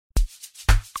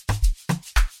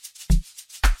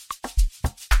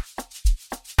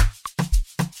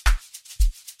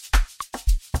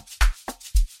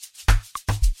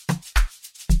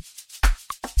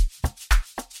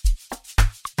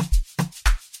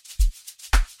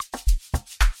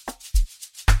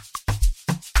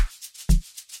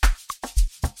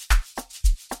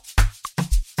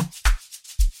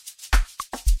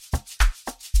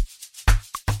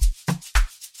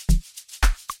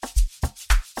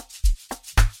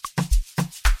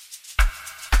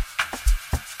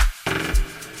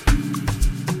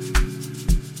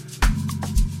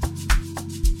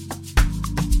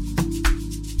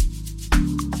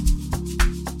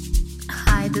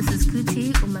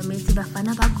mametse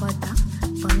Bafana Bakota,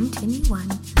 Volume 21,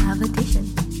 Love Edition.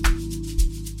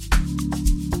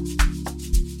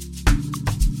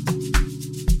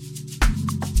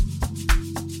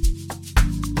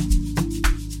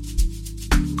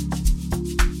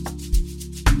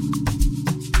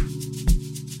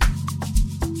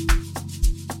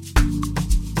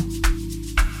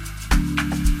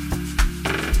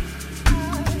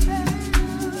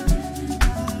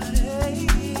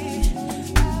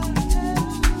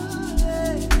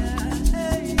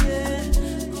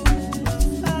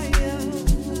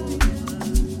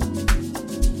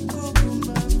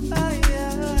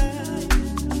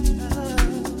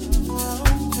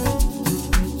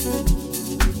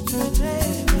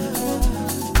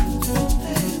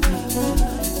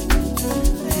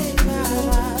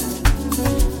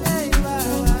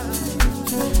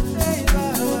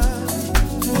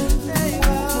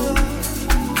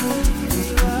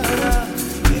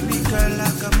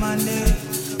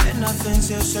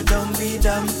 So don't be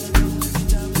dumb,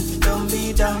 don't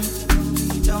be dumb,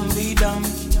 don't be dumb.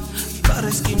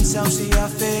 Gotta skim sound, see your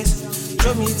face.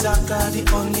 Show me Taka, the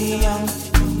only young,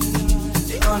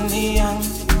 the only young,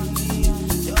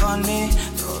 the only.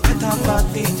 No better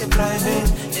party, the private.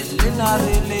 Elena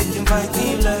really invite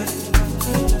dealer,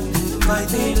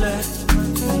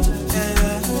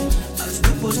 yeah. As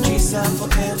the push cheese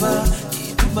forever.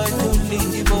 Dubai to lead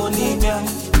the Bonnie gang,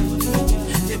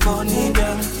 the Bonnie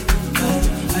gang.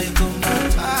 I come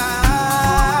back, come back,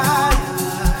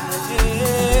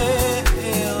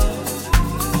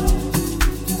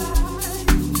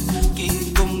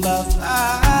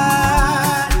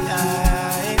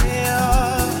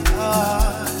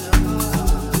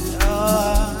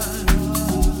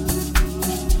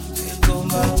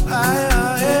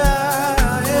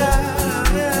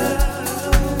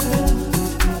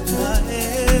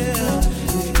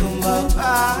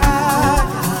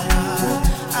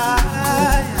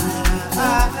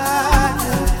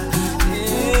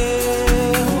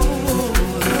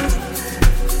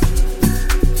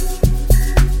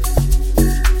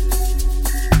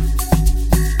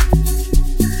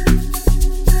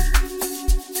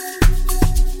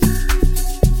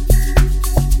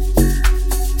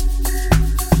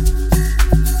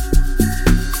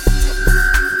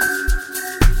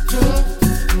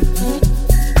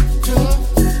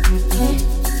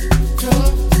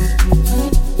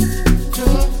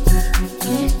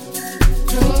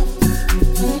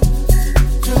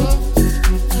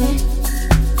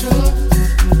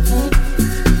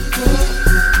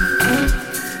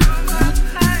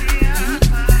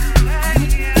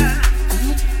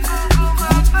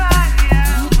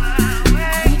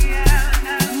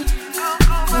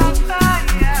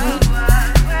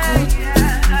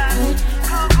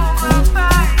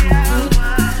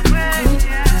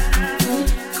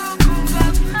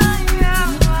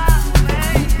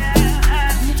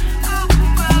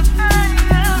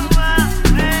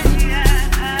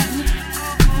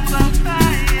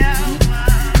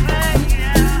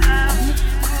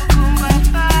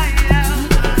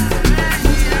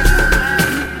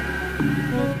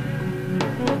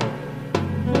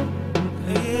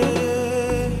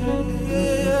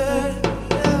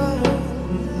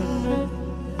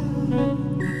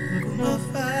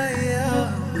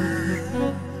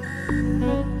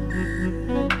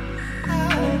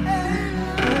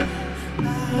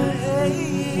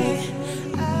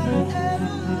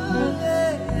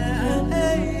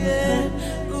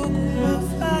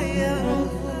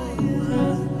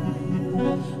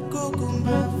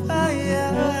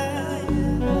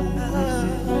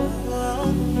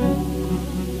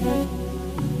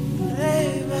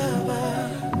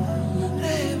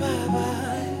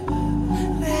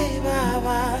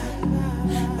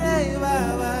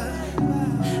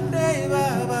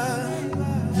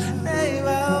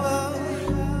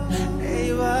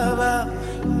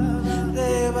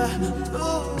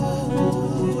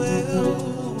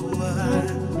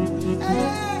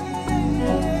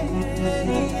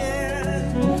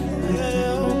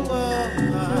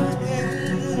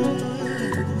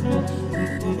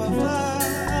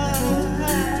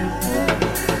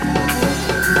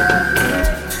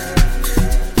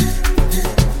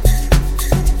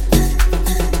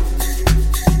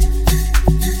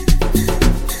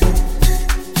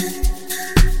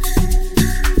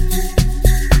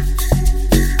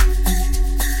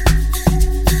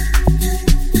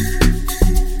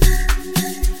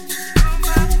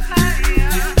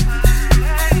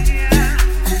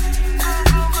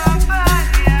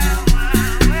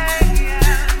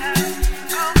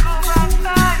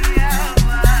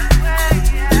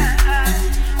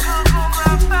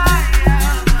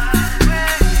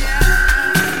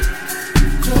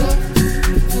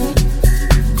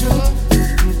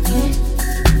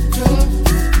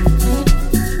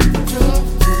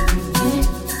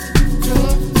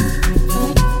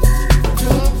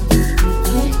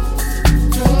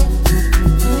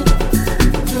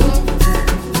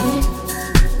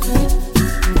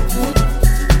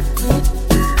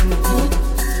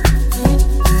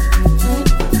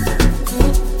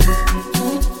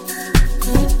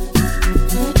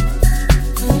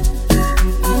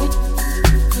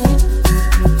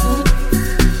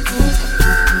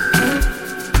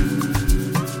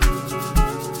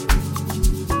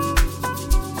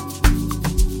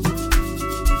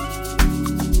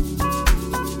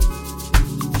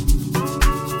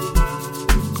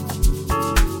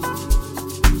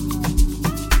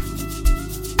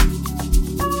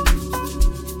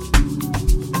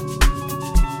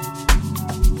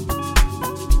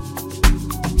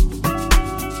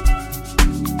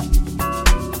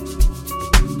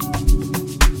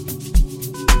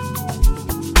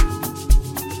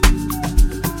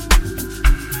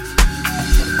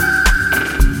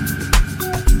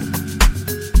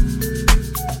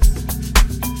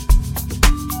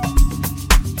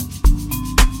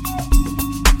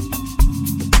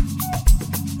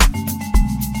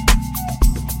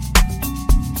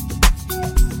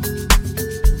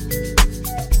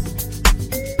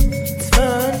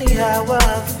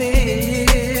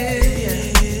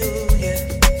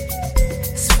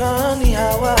 funny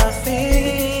how I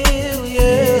feel,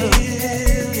 yeah.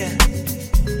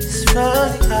 It's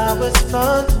funny how it's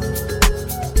fun.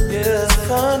 Yeah, it's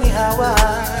funny how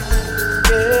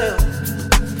yeah.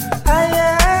 I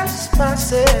ask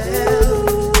myself,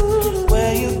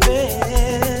 where you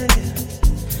been?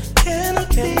 Can I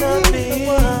be the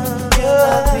one?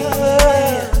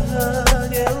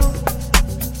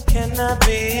 Can I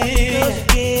be? You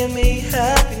give me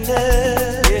happiness.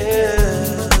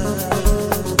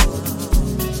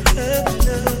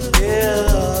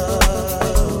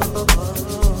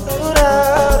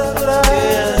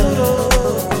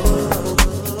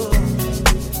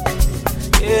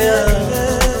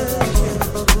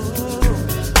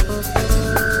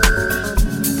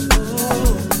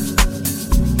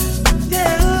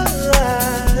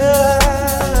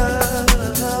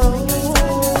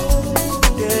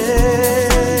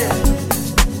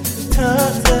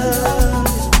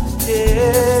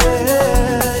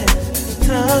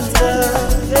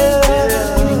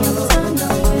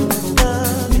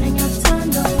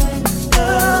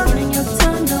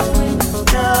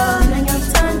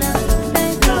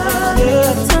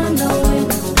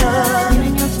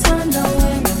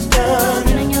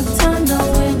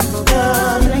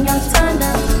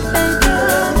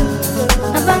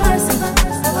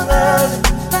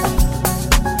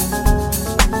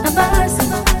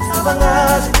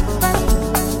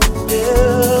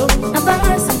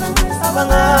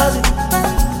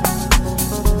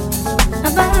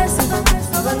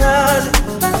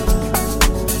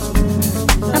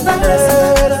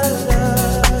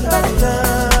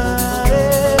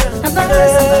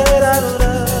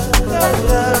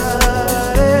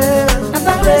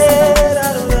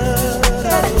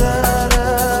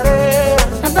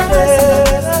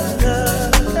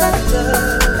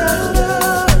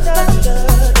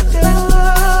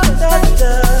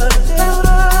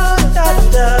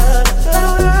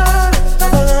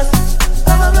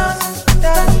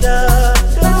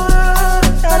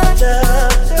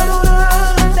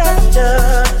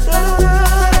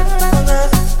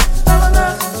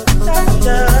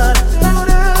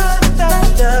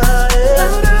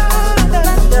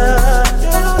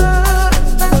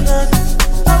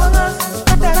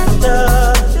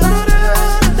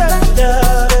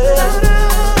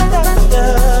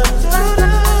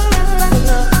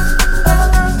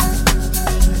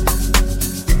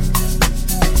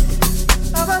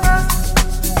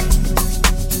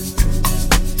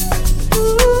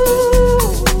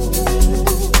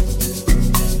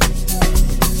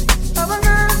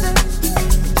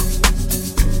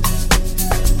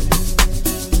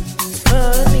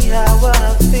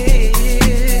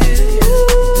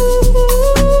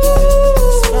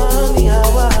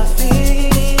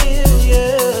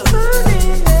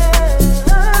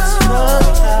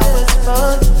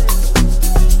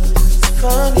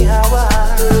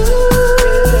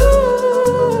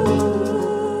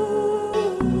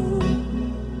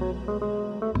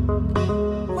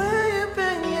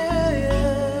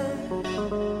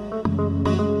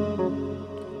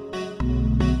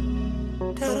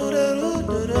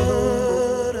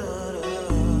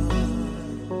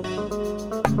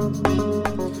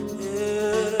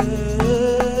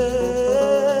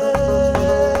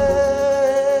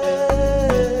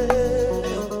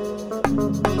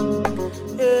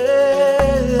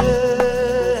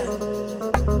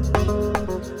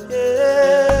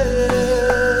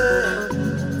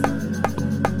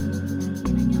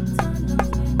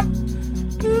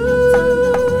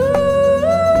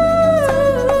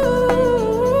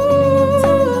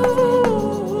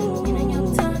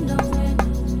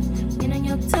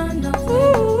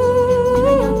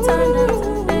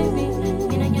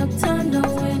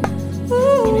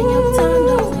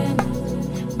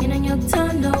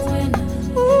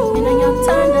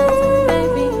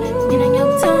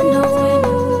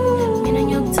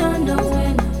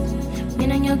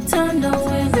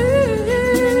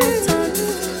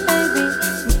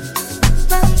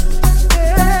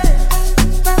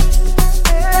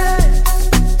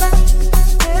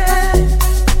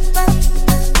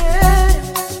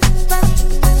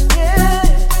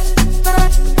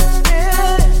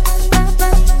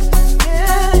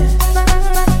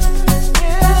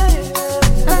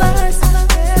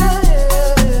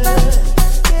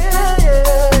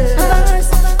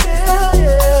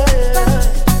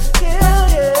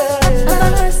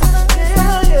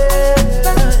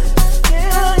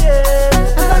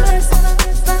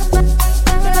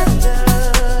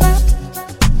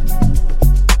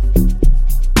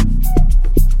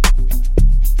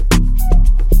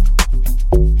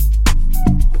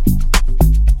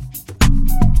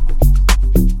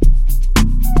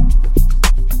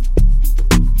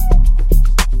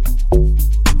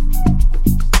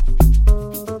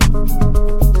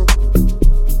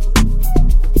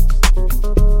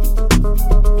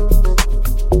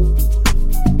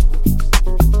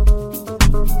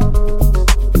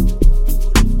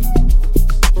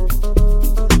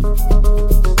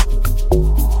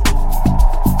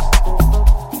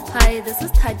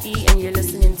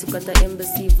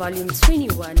 Volume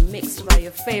 21, mixed by your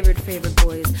favorite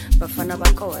boys, Bafana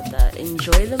Bakota.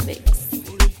 Enjoy the mix.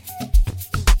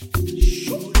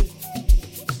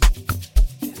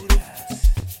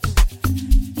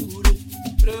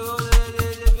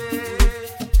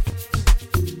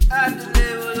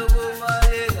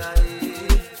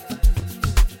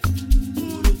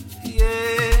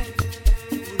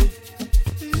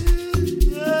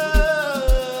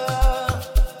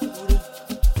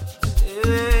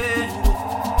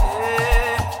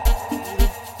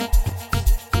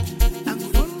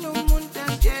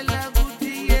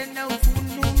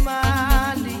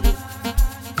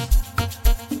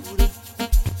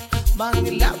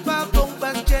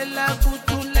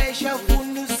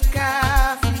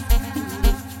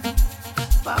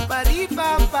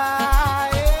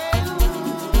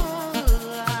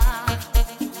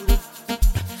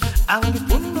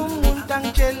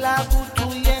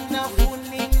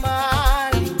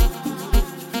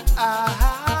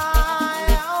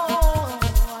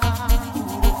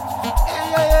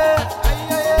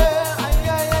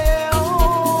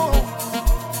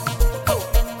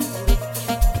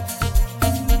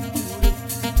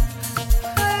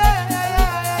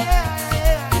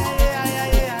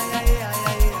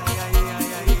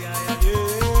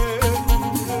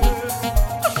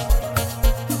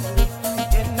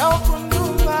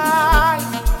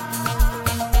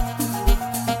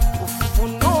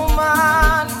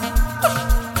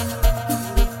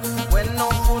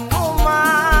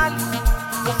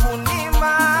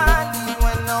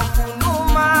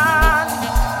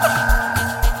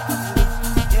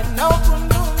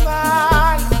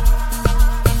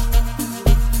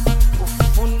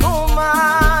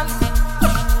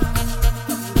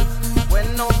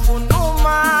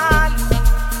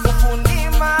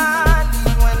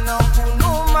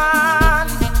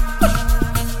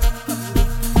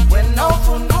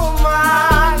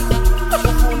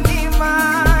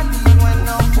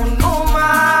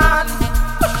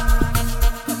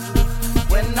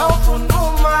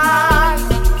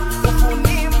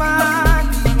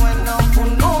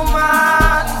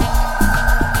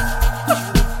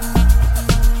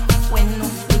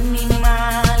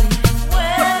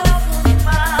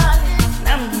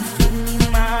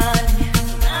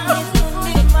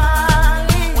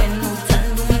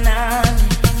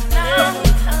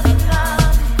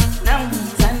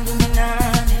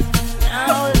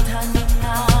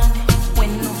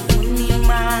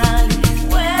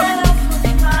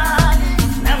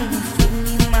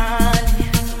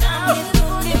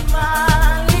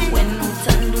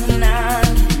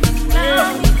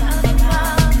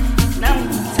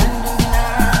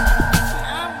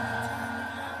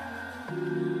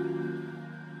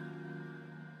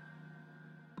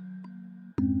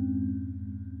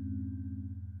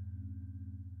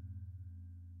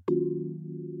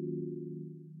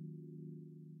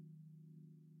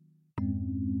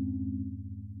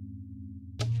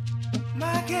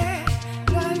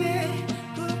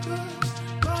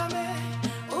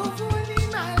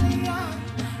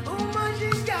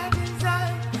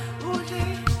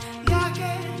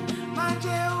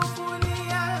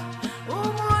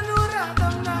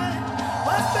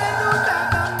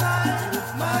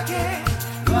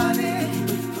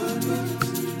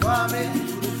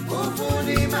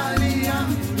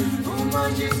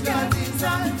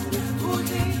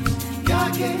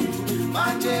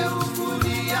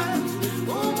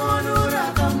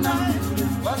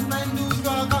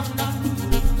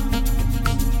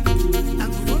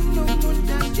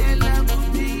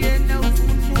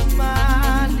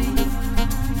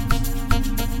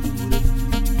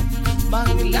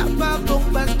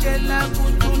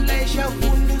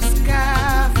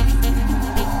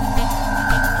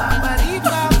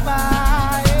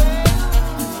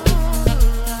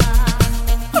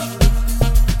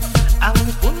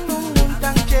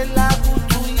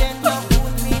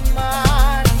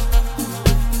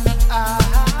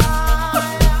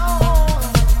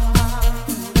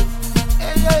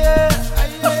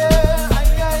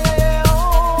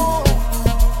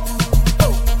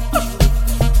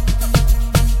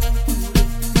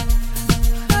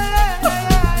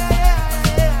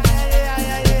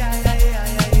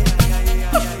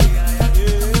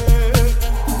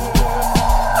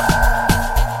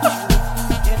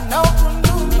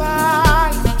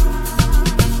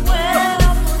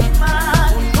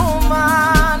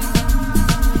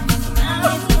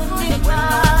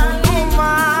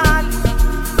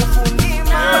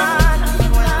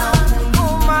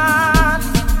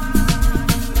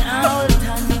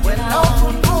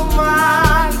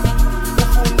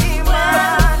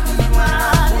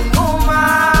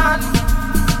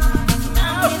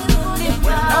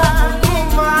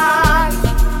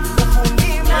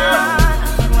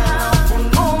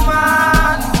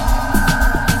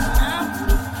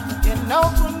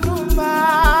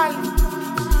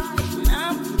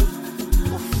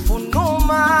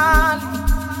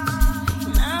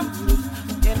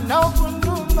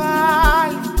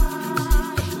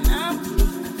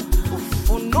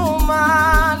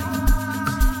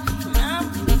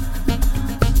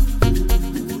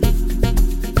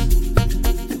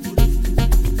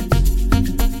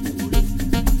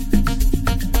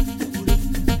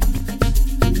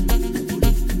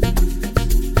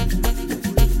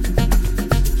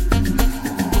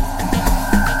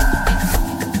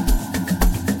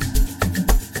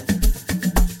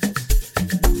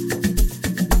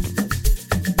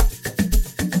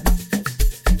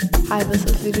 this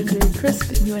is Legendary Crisp,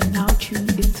 and you are now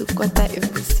tuned into Kota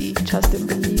Embassy. Trust and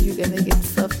believe you're gonna get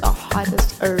served the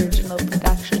hottest original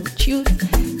production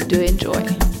tunes. Do enjoy.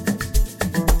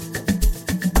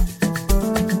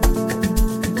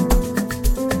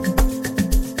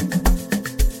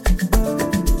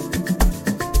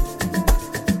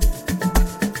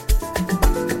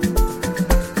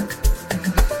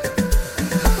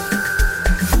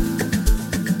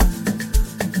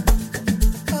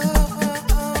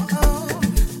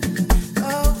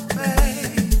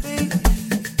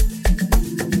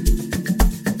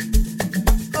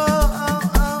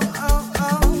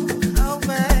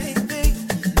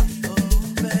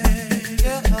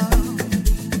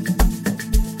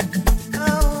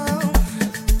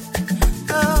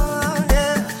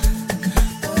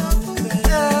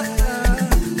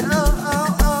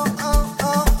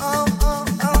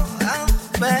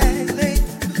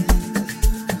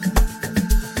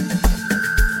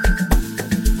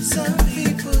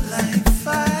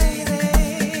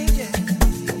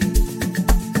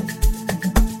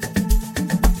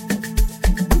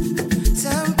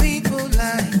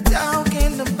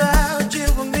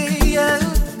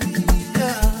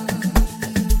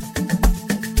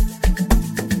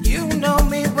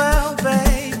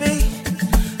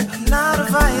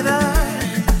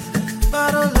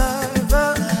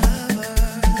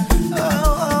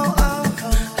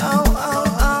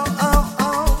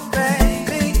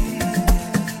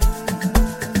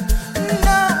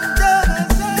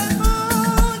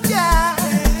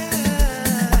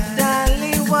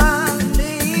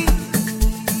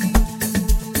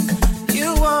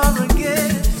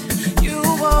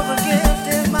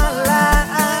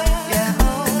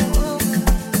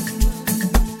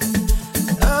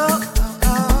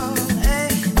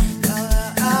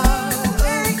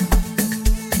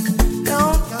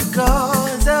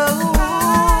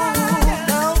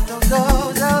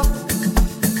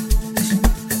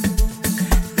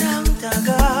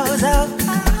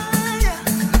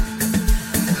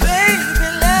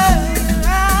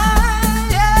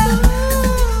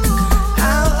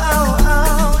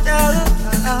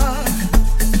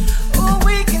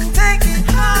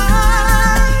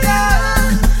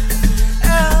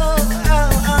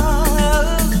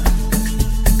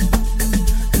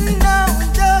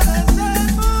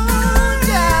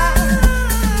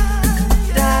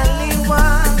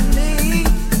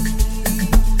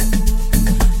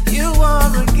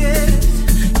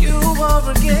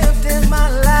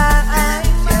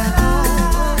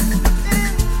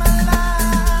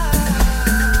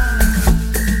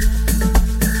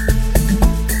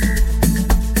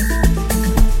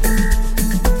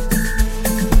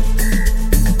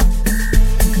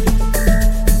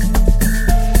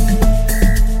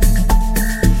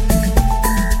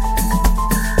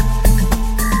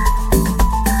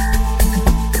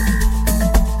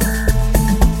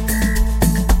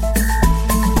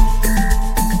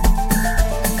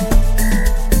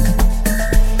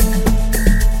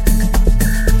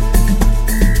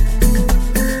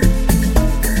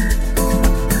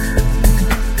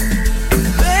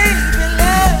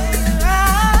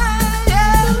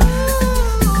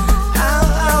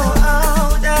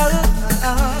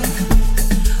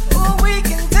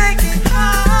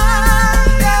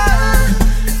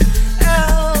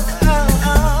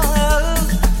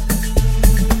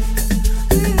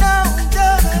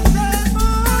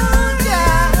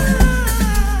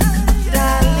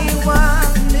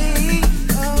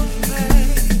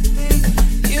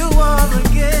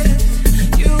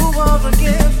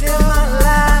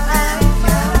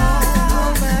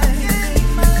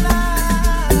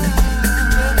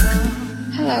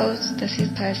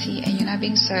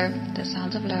 The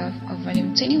Sounds of Love of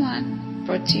Volume 21,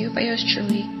 brought to you by yours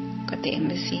truly, Kota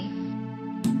Embassy.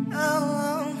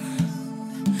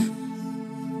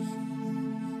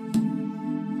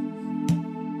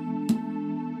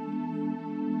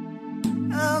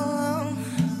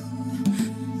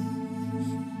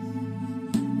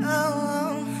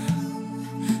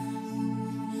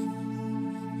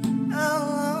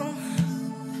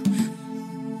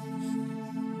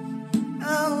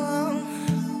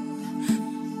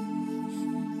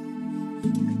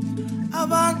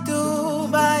 Abantu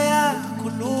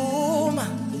bayakhuluma,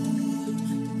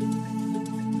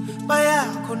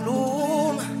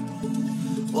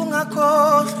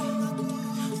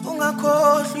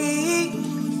 ungakhohlwi,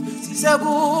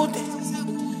 sisakude,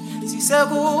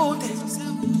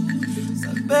 so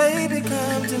baby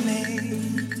come to me,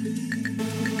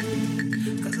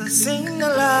 'cause I've seen a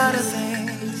lot of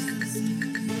things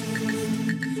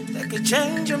that could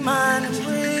change your mind and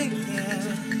bring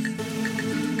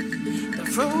the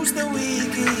fruits that we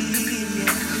can eat.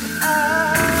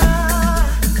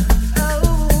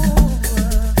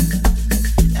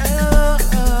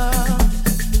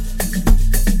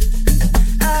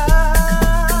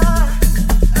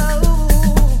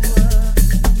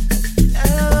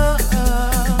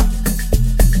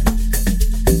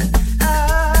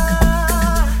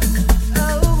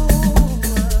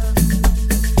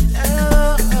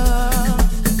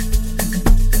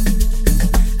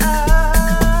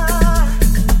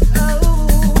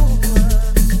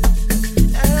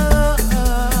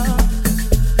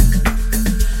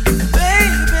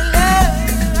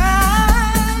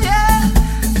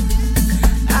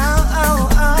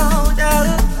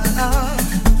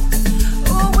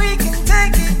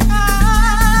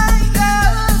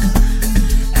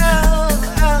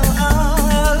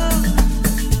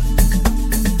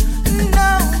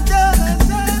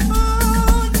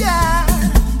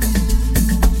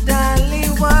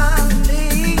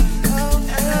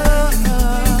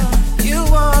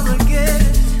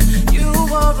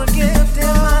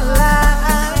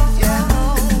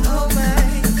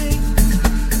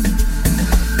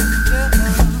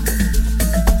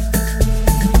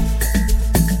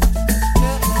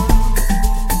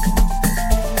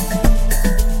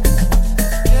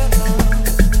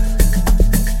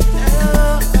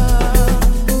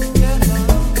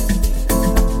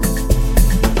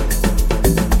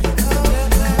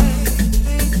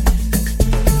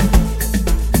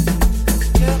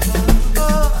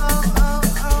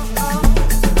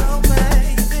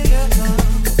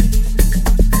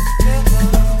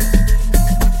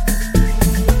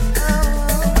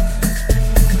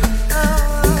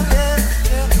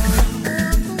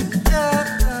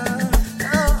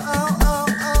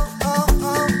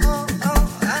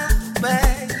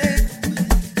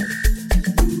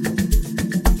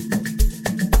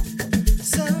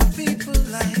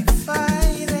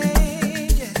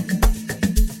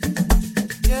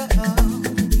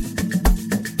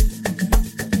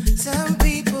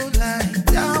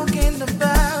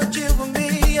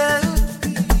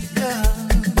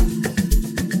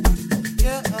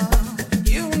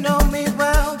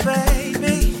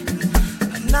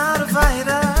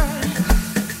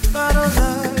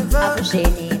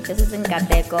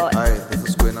 Hi, this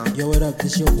is Gwena. Yo, what up?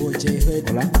 This your boy J Hood.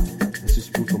 Hola, this is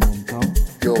Spook from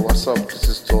Hometown. Yo, what's up? This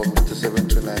is Tom, Mr.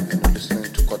 729, and you're listening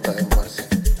to Kota Embassy.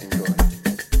 Enjoy.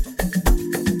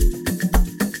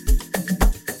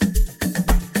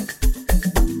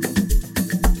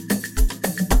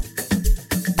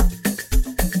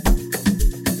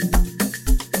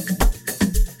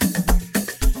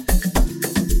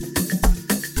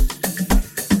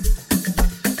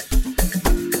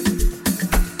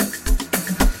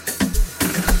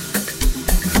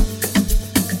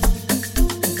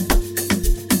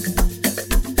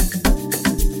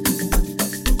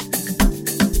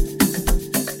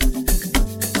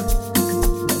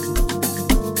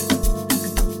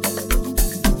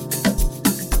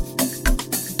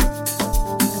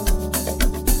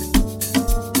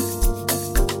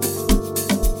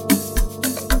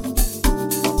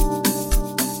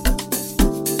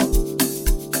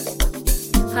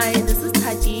 Hi, this is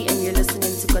Tati, and you're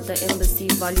listening to Kota Embassy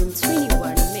Volume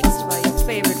 21, mixed by your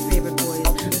favorite boys,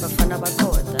 Bafana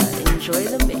Bakota. Enjoy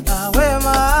the mix. Awe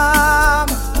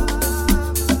mama,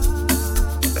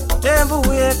 tembu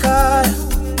yekaya.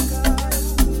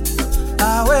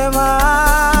 Awe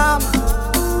mama,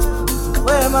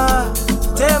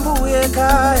 tembu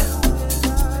yekaya.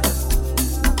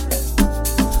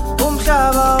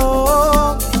 Umhlaba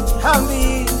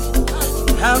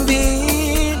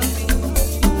hambile.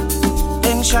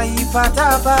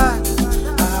 Engishayiphathapha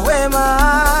wema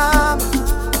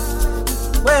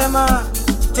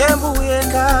tembu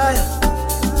ekhaya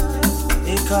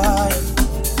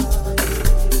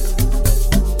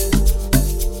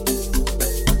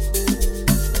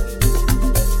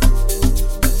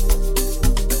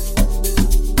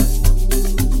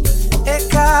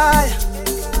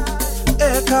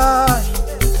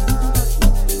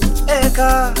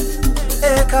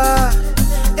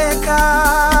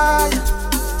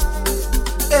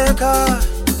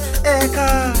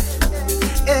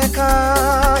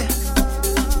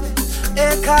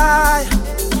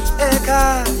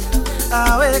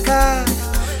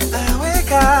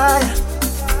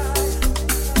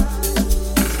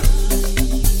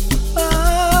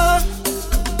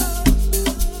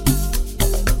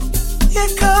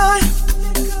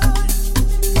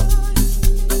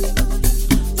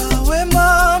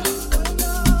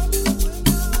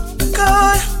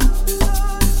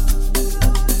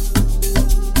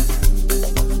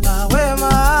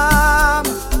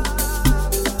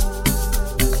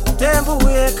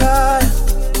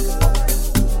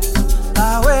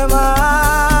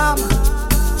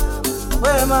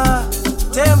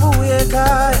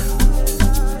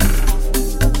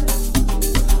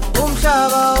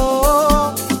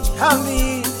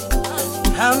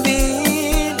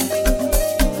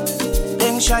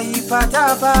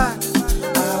nishayipatapa.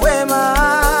 Wema,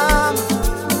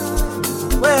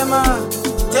 wema,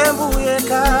 tembu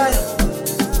ekaya,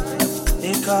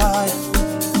 ekaya.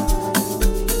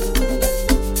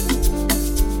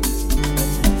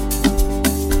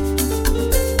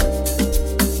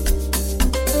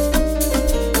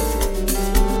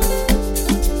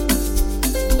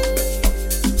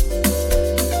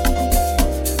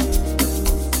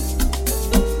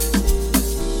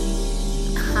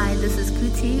 Hi, this is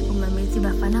Kuti Umameti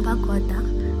Bafana Bakota,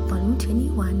 Volume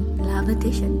 21, Love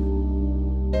Edition.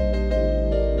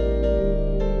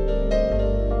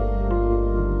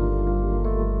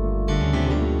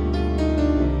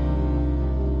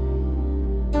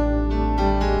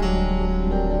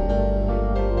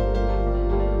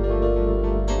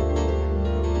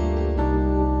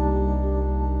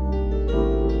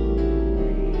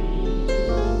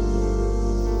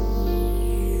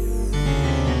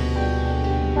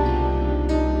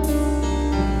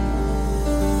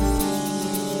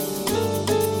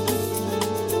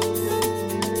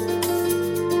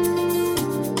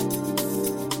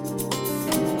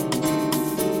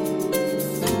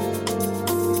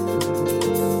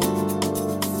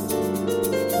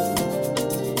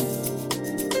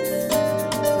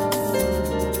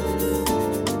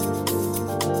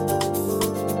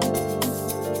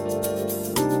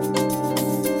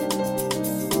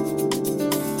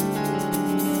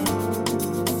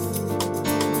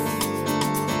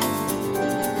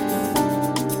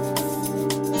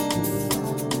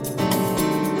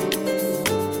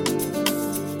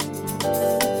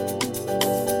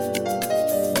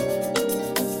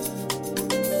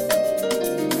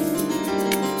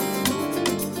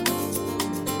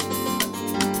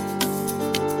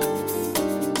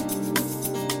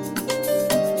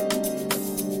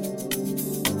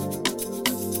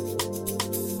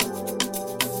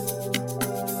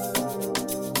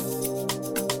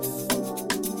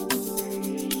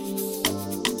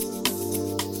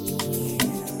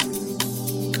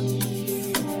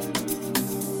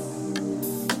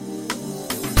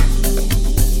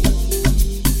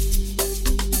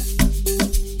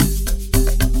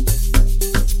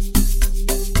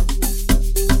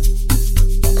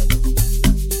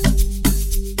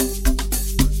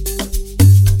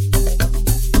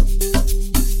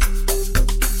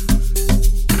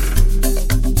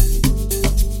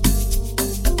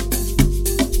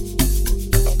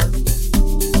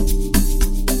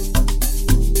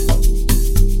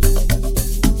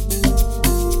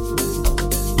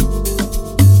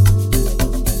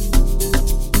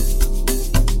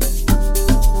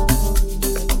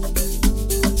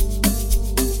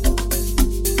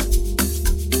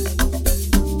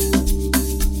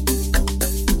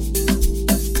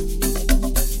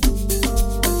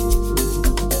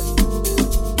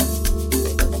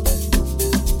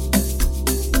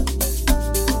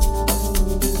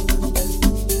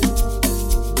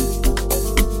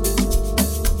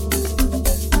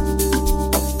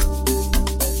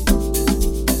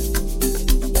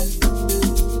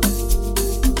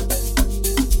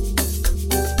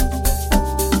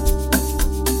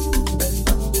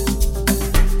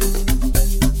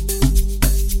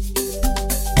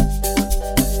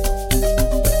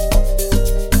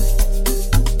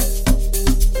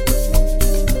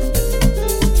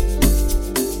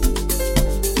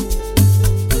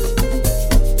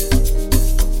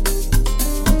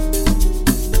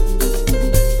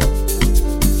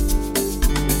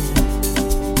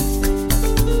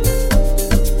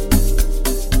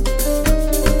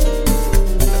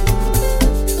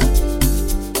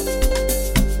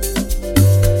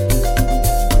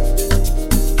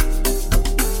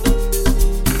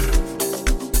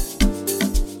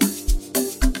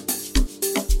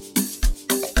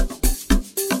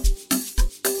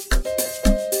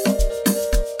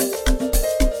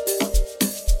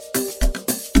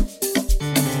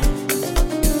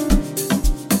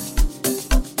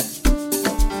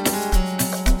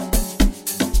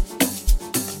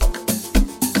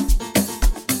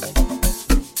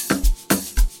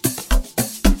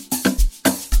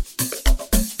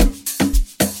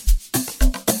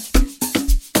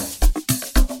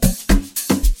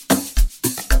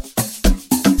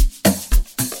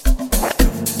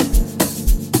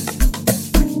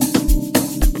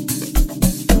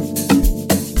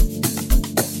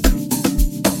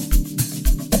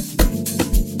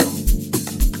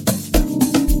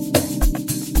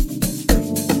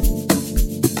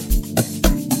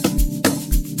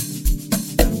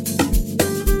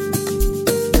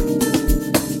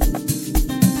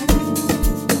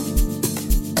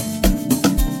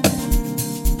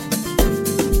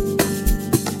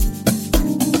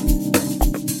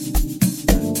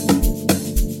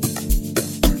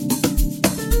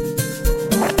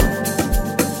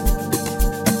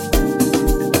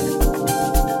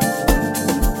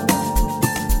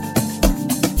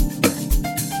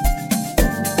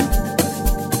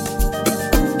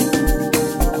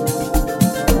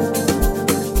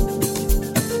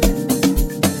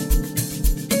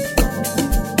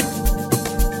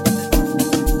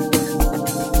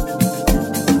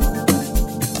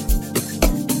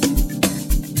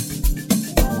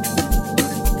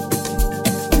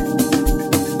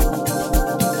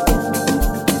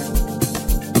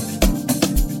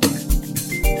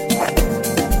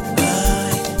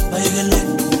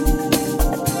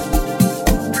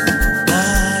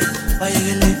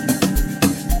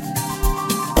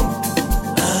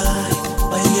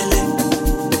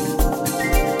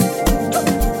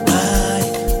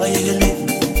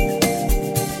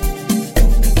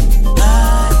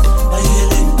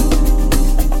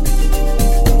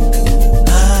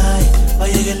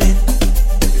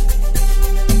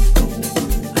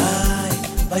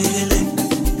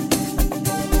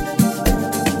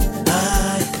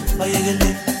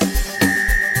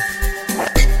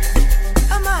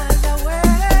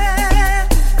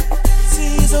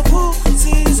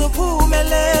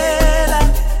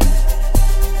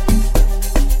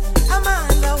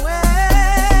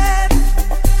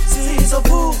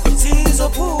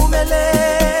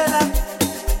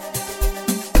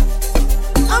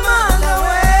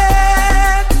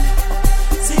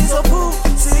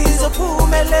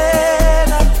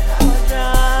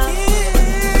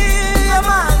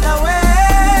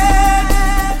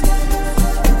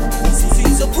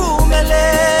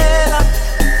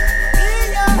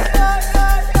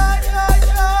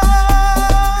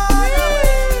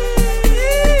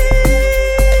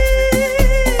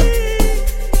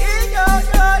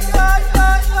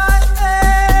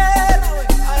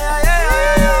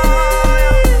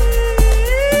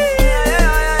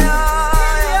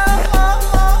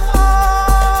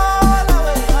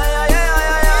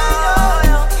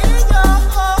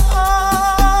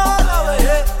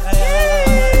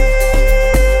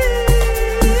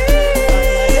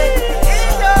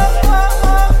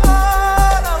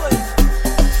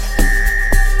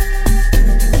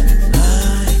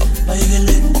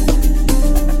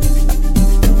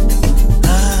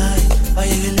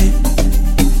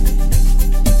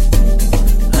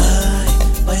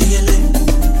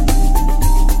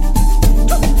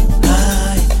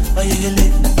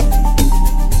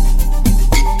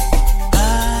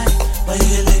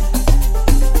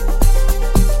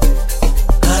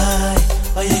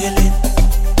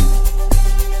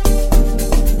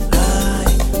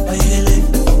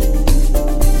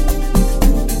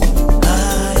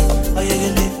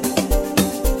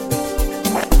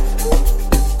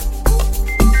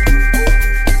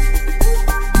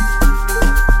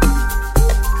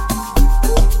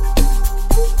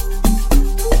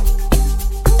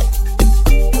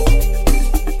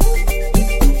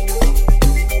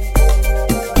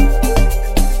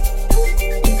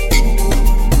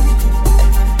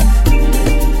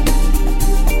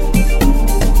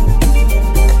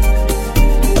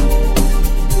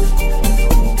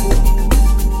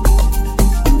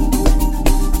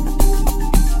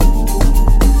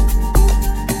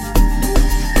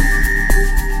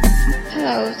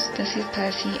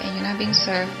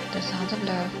 The Sounds of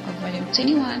Love of Volume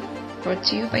 21, brought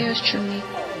to you by yours truly,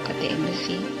 Kote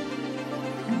Embassy.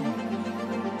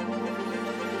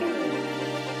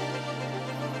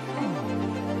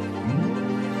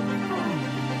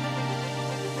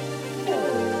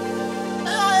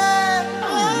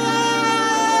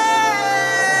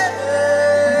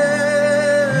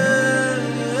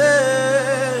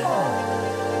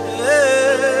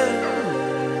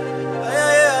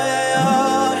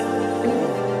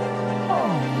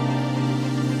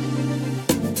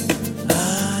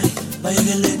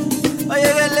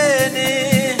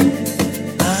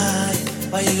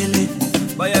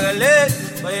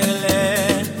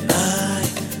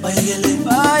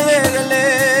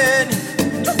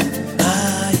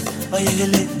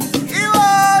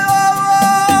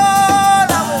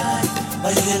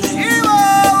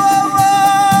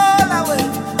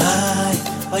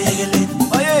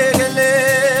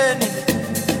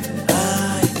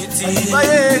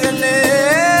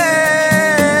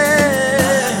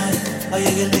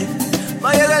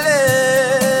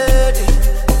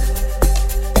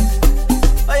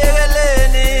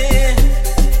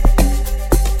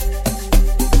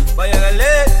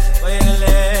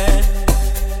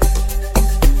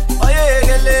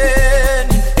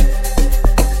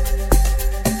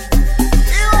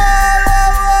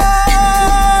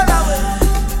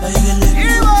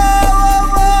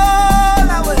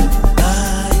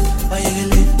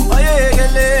 Oye,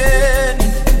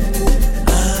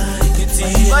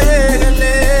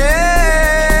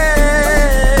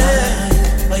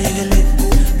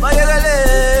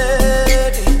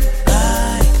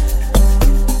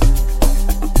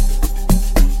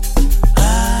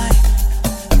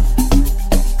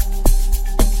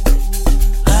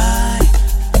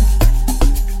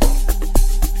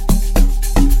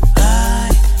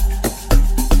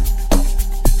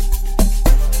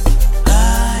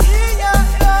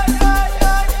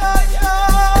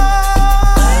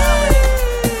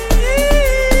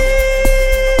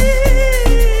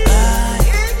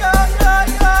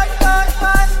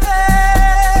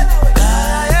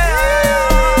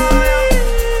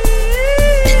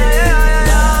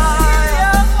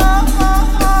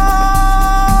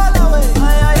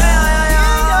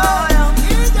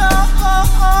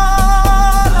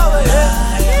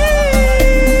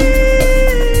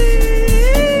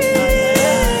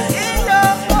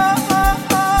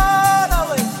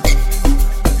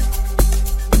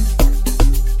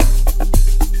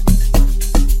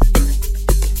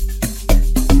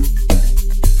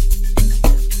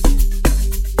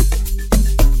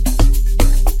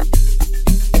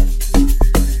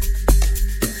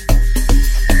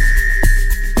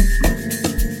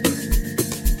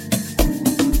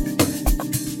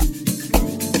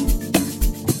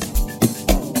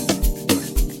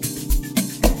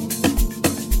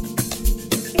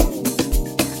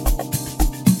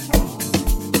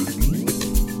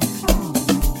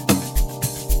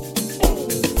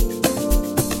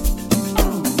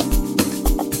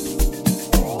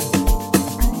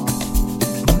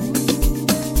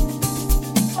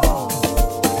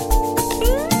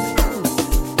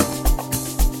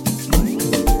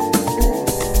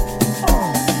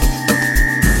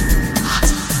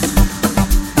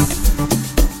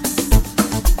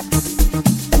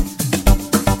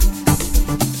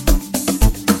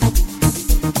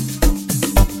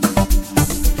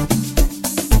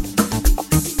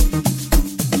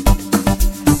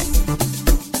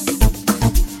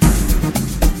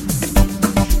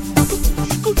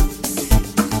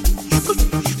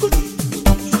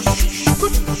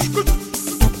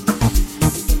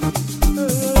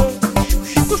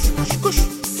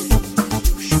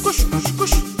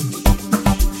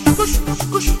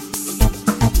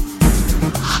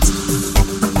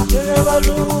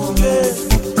 balunge,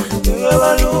 ngeke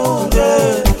balunge,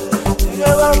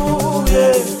 ngeke babuye,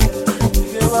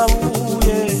 ngeke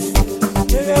babuye,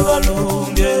 ngeke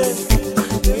balunge,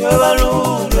 ngeke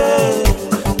balunge,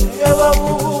 ngeke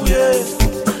babuye,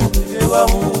 ngeke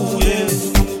babuye,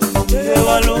 ngeke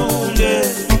balunge,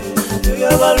 ngeke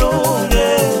balunge,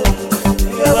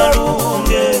 ngeke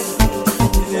balunge,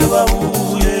 ngeke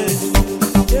babuye,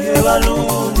 ngeke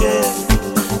balunge,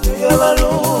 ngeke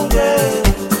balunge,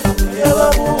 ngeke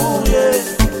babuye,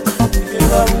 ngeke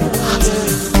babuye,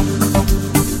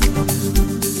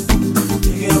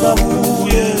 ngeke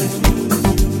babuye,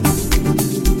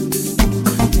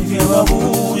 ngeke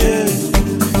babuye,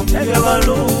 ngeke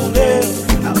balunge,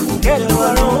 ngeke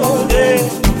balunge,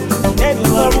 ngeke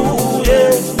babuye,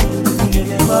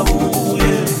 ngeke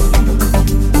babuye.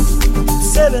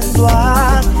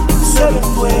 Sebentwana,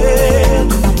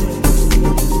 sebentweni.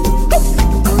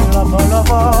 La vola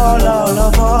vola, la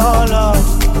vola.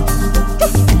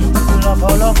 La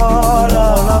vola vola,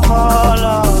 la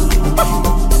vola.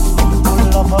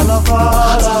 La vola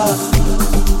vola.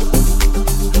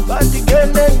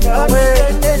 Batigende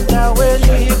nawe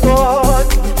likot.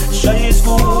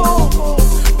 Shayisku.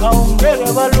 Kaungere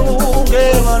balunge,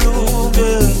 balunge.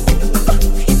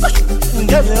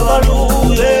 Ngeke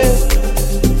balunge.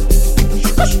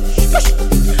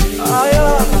 Ay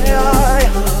ay ay.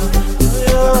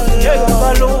 Ngeke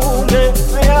balunge,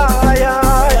 ay ay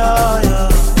ay ay.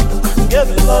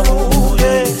 Ngeke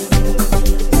balunge,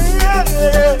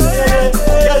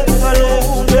 ngeke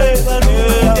balunge,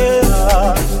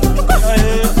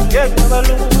 ngeke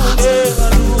balunge,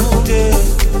 balunge.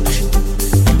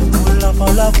 La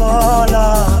bala bala,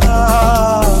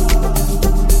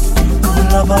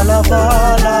 la bala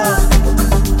bala,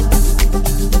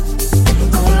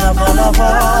 la bala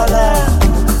bala.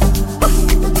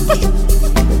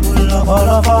 La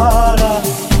bala bala,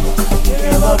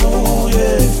 ngeke babuye,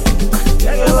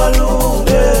 ngeke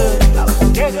balunge,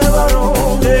 ngeke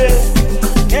balunge,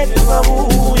 ngeke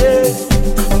babuye,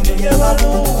 ngeke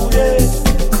babuye,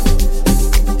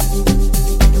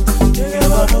 ngeke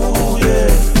babuye,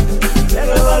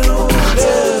 ngeke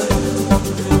balunge,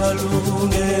 ngeke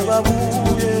balunge,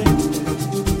 babuye,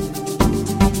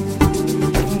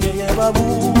 ngeke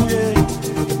babuye,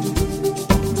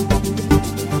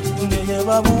 ngeke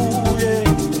babuye,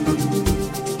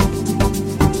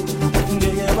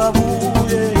 ngeke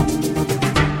babuye.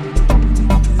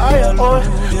 Aya oh,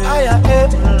 aya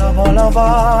la vola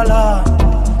vola.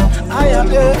 Aya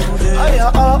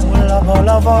oh, la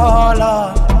vola vola.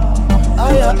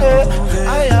 Aya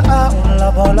la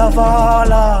vola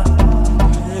vola.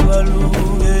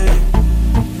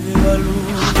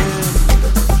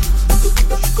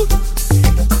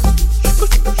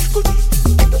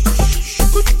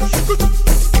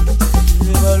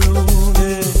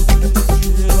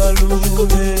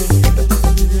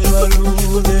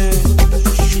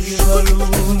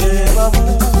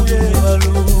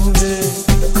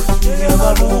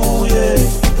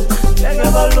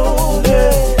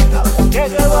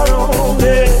 Ngeke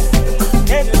balunge,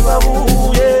 ngeke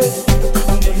balunge.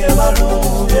 Ngeke balunge,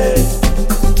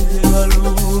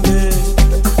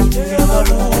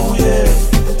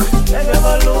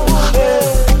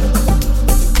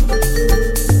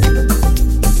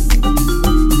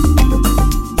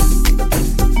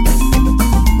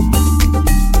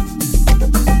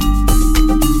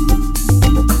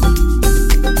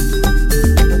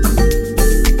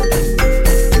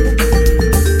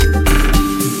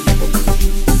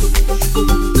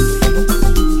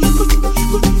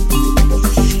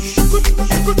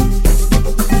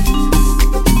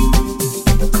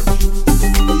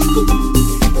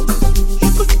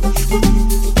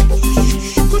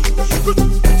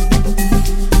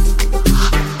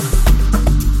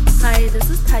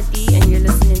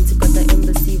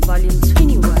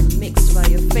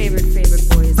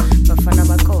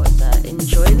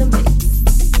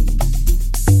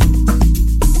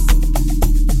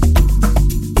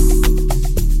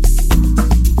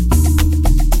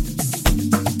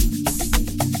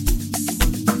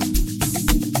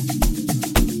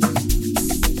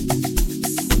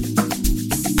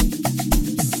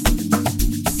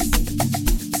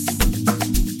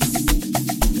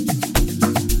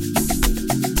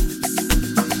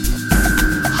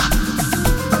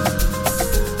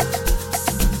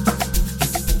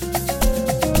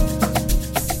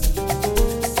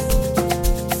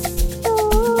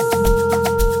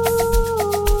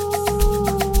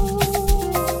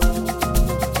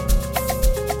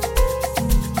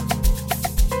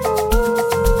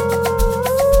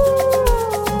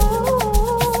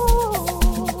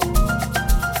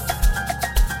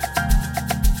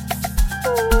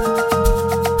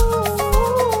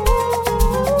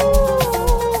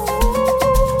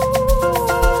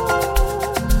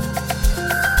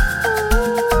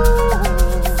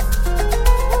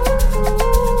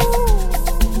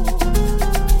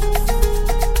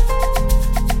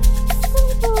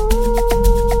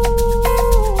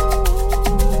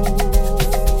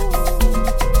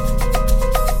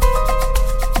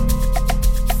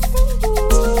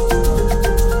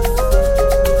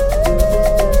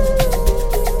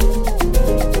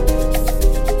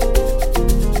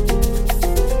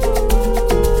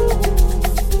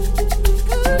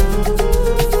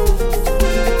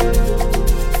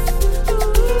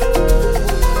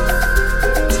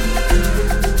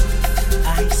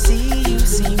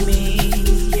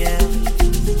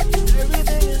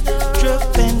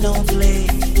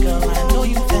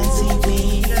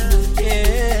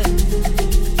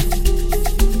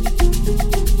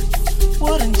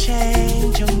 wouldn't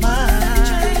change your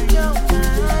mind.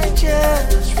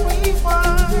 Just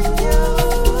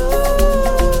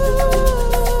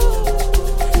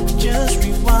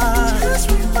rewind. Just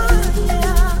rewind.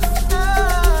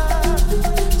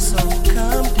 So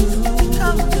come do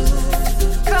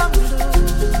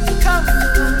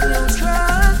your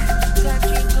drug got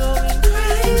you going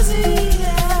crazy.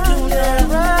 Do not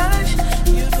rush,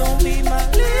 you gon' be my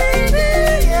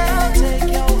lady. Yeah,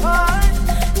 take your heart,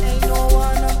 ain't no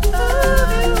one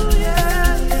above you.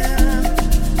 Yeah,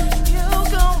 you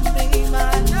gon' be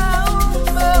my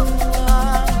number one.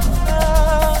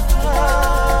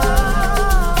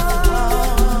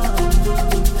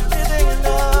 Everything you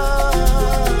know.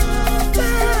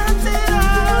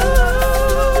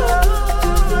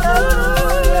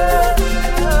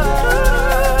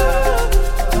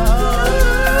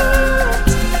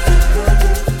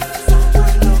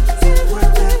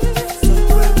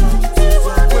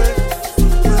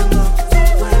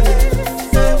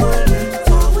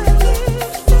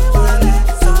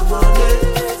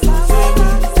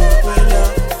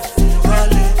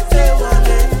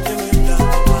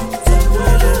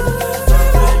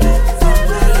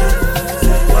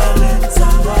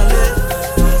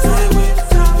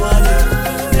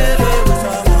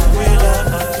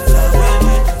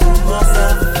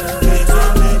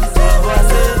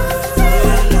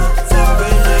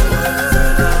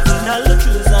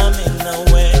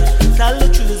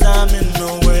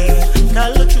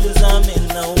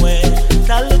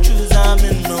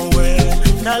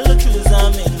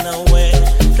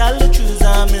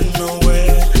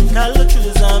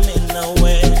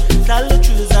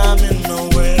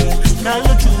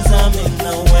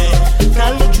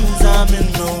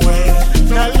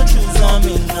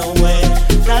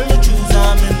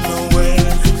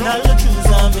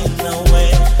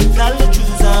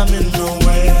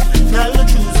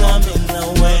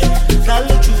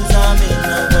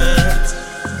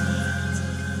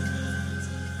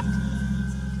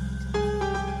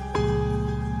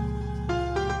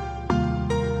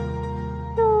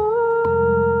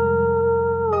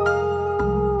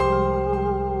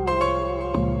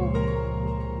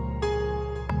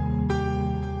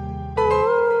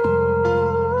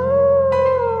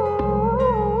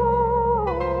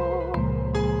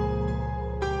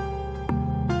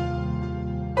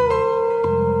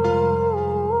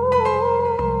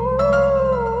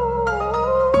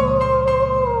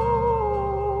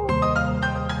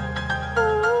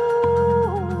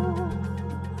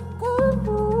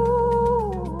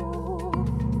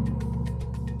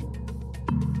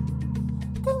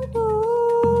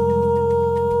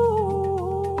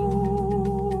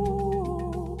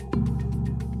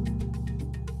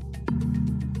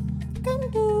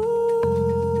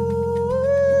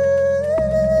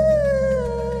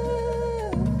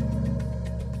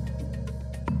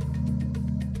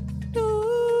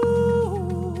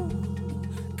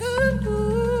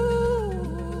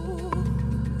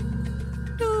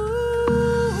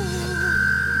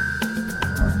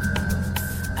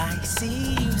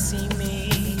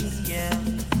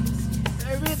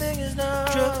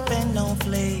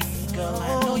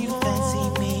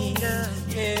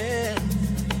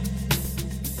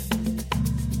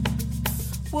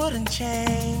 Wouldn't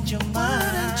change your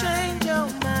mind.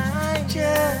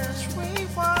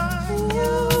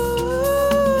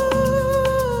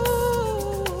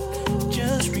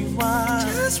 Just rewind.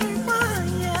 Just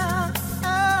rewind. Yeah.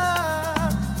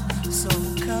 So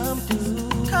come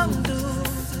do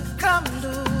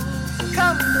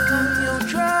your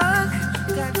drug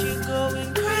got you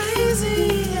going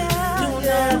crazy. Yeah. Do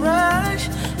not rush,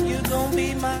 you gon'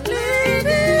 be my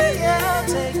lady. Yeah,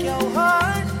 take your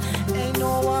heart. Ain't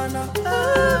no one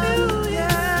above you,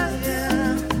 yeah.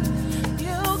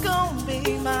 You gon'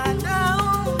 be my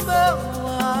number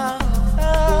one.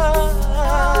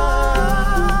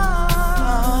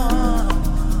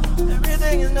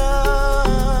 Everything is enough.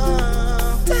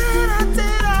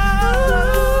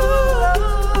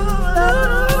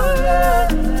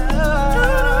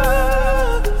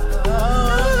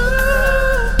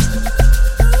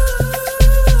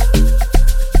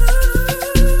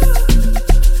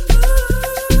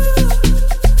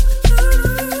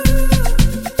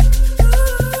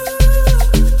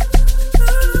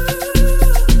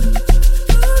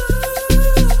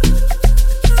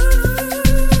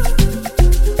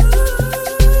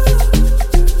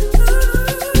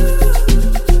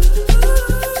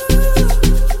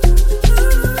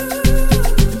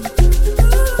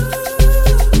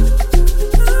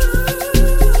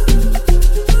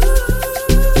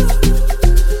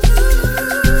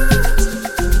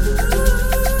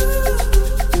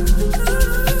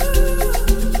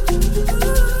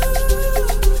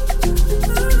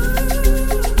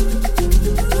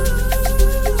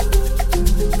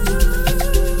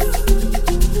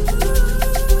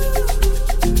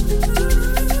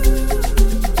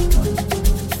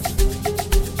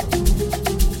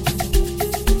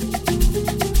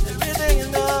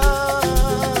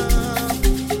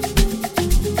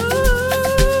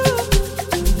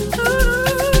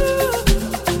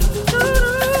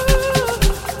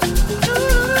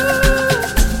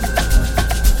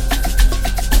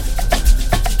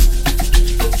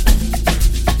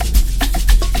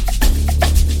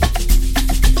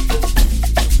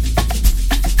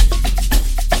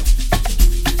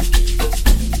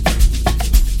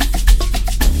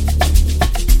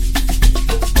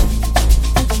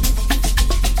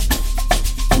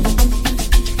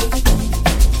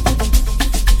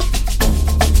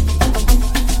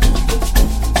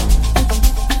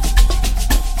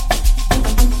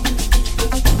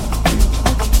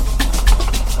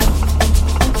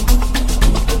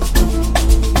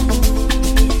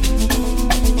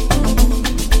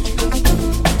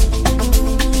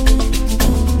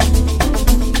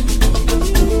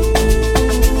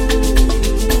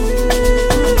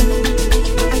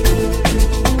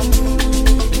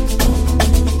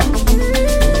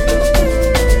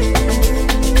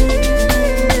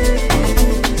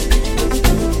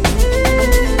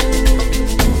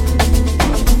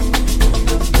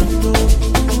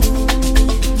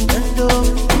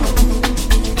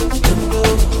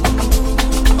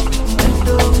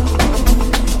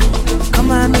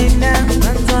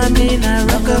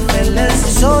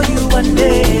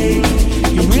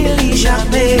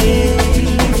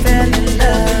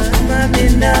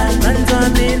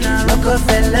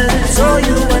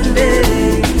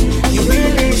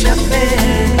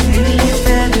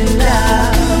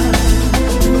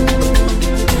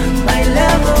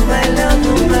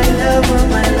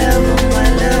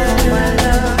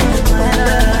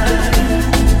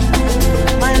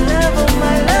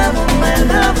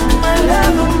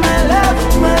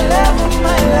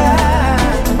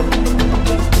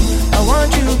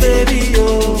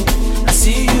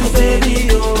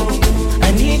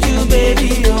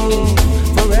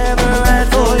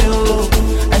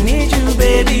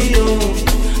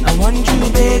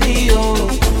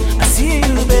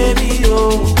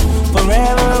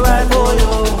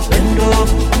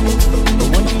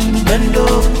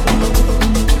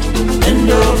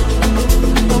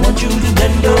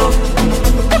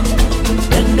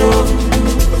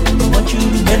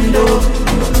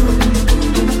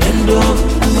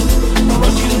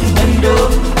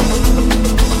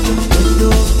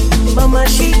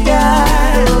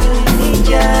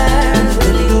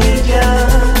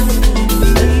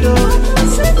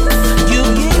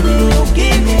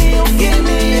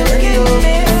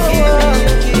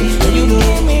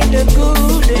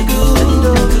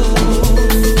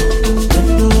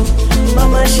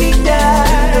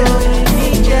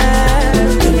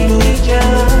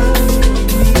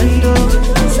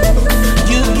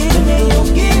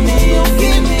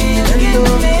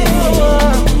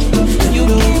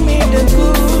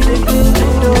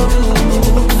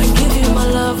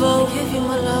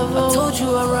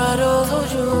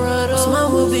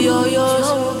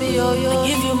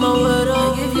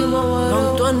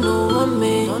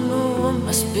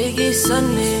 Biggie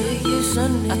Sunday.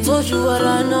 I told you what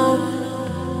I know.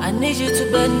 I need you to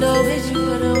bend over.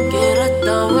 Get up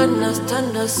down when I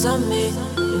stand up, some me.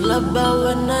 Love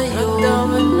when I yo,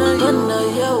 when I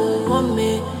yo, want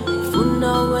me.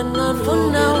 Funa when I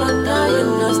die,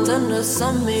 I stand up,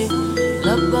 some me.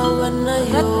 Love when I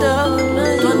yo,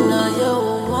 when I yo,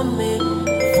 want me.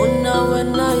 Funa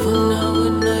when I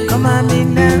yo. Come on, me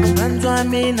now, run to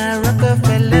me now,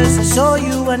 Rockefellers. I saw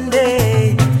you one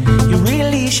day. You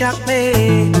really shocked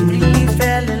me, really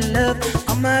fell in love.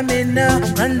 Come on, me now,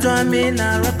 run to me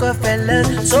now,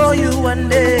 Rockefellers. Saw you one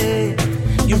day.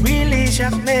 You really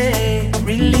shocked me,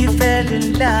 really fell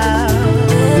in love.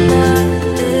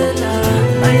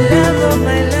 My love, oh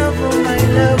my love, oh my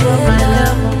love, oh my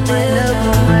love, oh my love,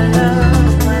 oh my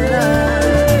love, my love.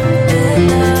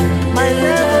 My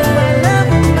love, oh my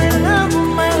love, oh my love, oh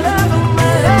my love, oh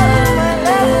my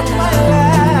love, my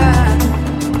love,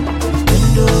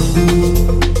 bend over,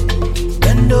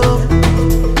 bend over,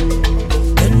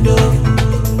 bend over,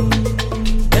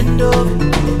 bend over. Bend over,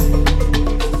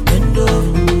 bend over,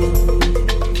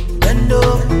 bend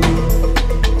over,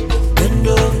 bend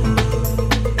over,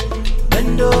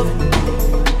 bend over, bend over,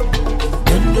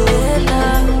 bend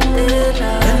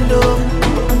over,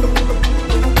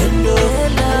 bend over, bend over,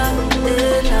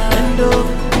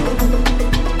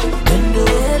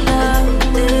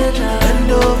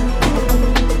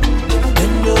 bend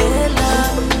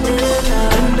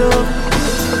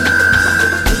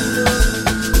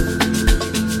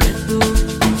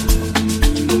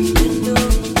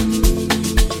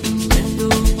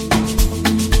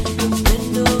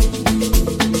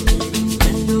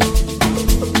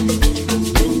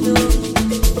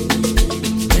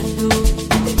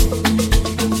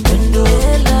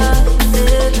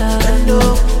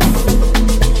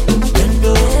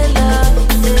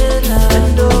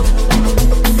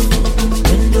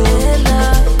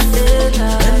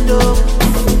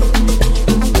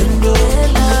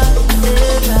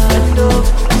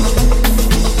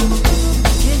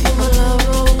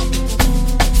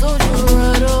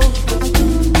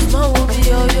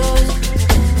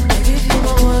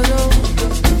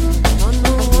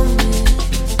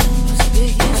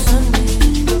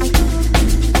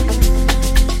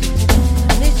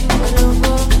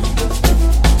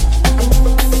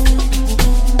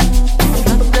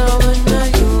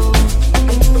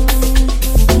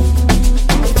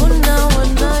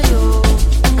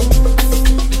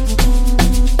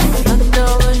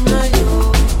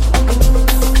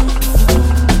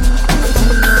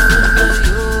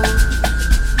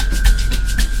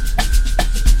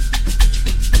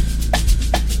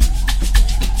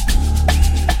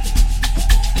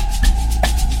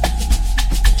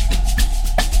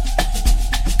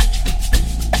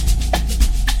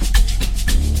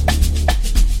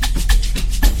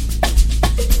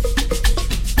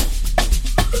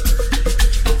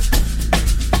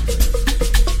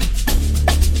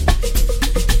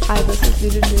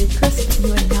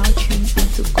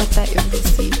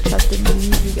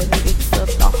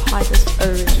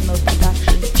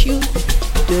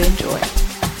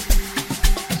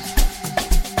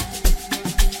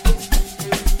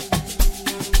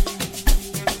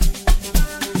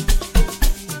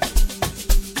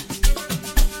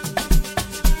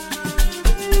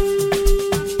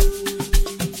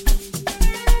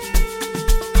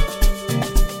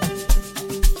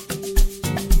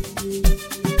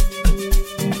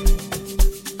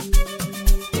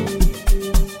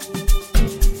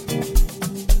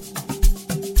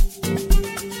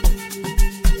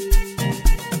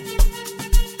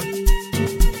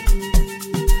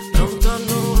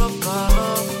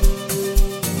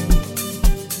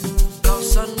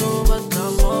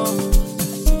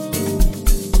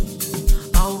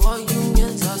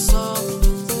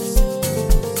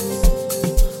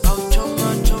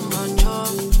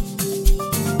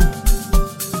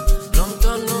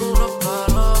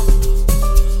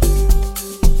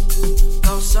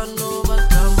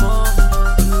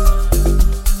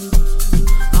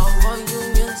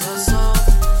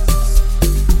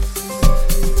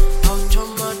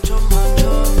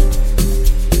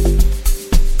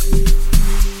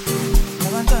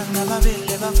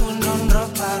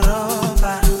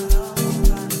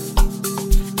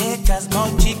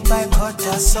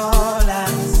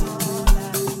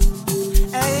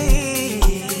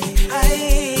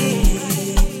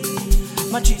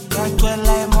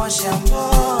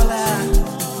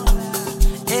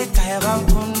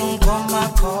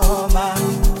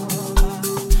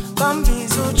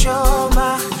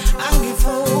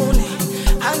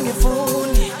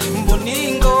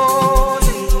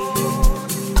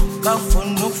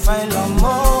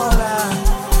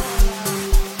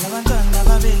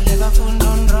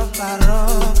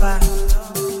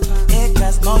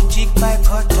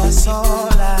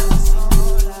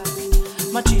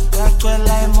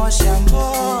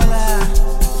moshambola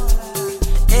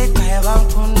ekhaya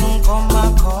bafuna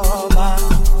unkomakhoma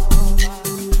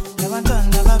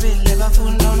labantwana babili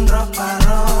bafuna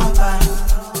unrobaroba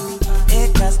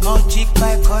egas mojik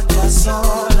bayikhoda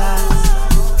sola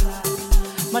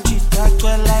machita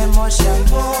cwela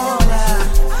emoshambola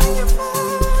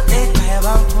ekhaya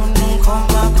bafuna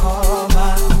unkomakhoma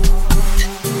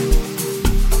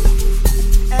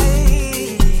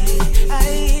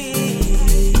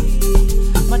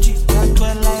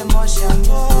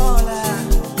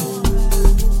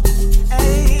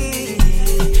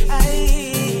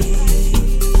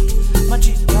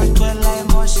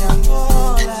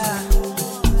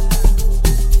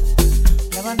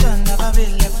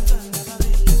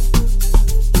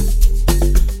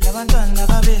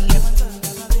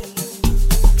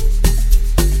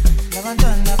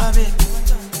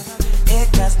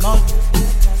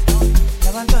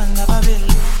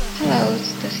Hello,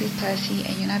 this is Percy,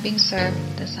 and you're now being served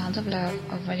The Sounds of Love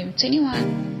of Volume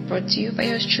 21, brought to you by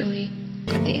yours truly,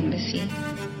 at the Embassy.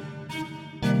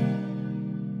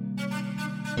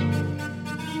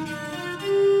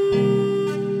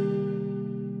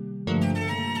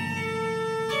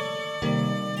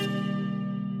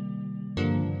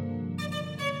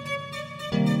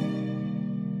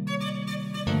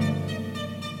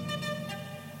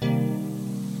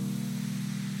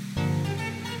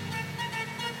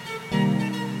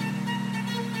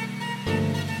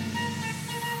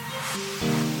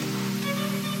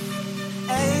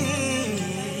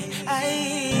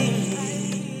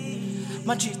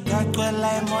 Machita cwela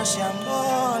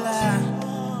emoshambola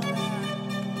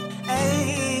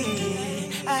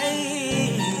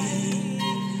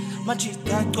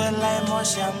machita cwela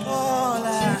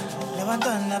emoshambola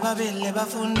labantwana babili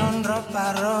bafuna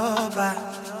unrobaroba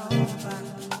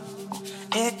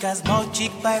egas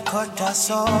mojik bayikhoda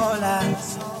sola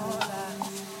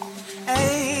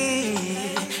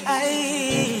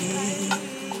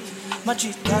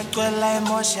machita cwela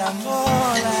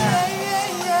emoshambola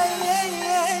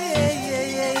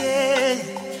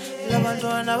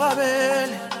labantwana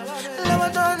babili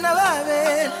labantwana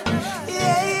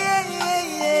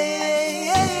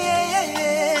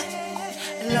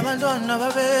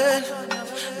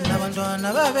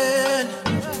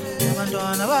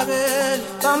babili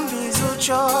bambiza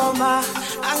uchoma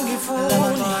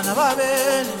angifuni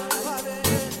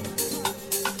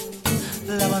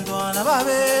labantwana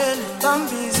babili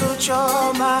bambiza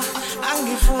uchoma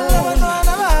angifuni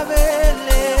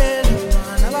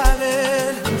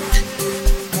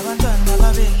labantwana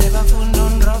babili bafuna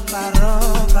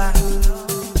unrobaroba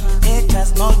egas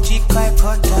mojik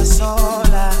bayikhoda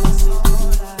sola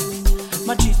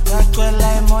machita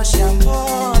cwela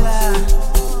emoshambola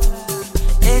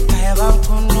ekhaya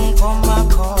bafuna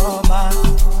unkomakhoma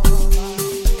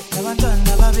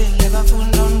labantwana babili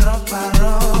bafuna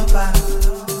unrobaroba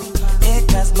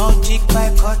egas mojik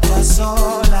bayikhoda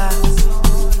sola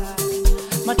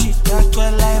machita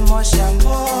cwela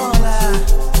emoshambola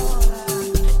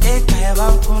ekhaya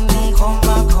bafuna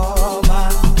unkomakhoma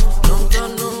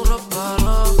nomntwana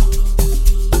urobhara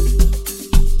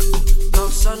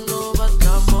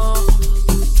kawusanobadamo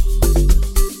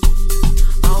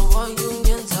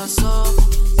awayungenza so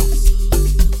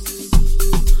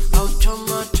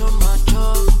awutomato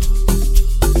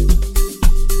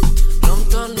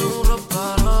nomntwana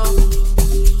urobhara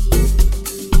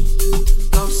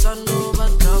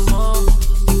kawusanobadamo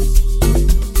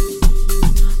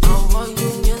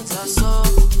awayungenza so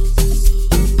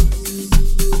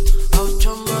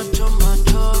awutomato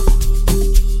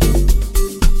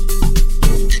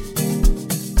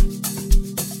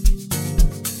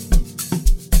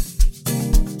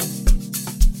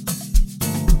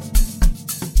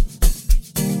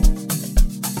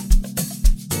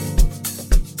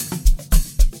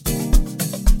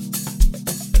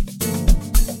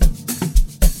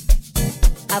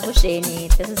Abusheni,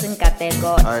 this is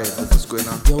Nkateko. Hi, this is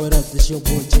Gwena. Yo, what up? This your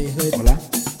boy J Hood. Hola,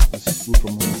 this is Food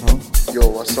from Hometown. Yo,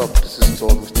 what's up? This is Tom,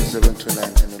 Mr.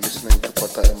 729, and you're listening to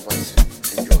Kota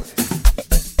Embassy. Enjoy.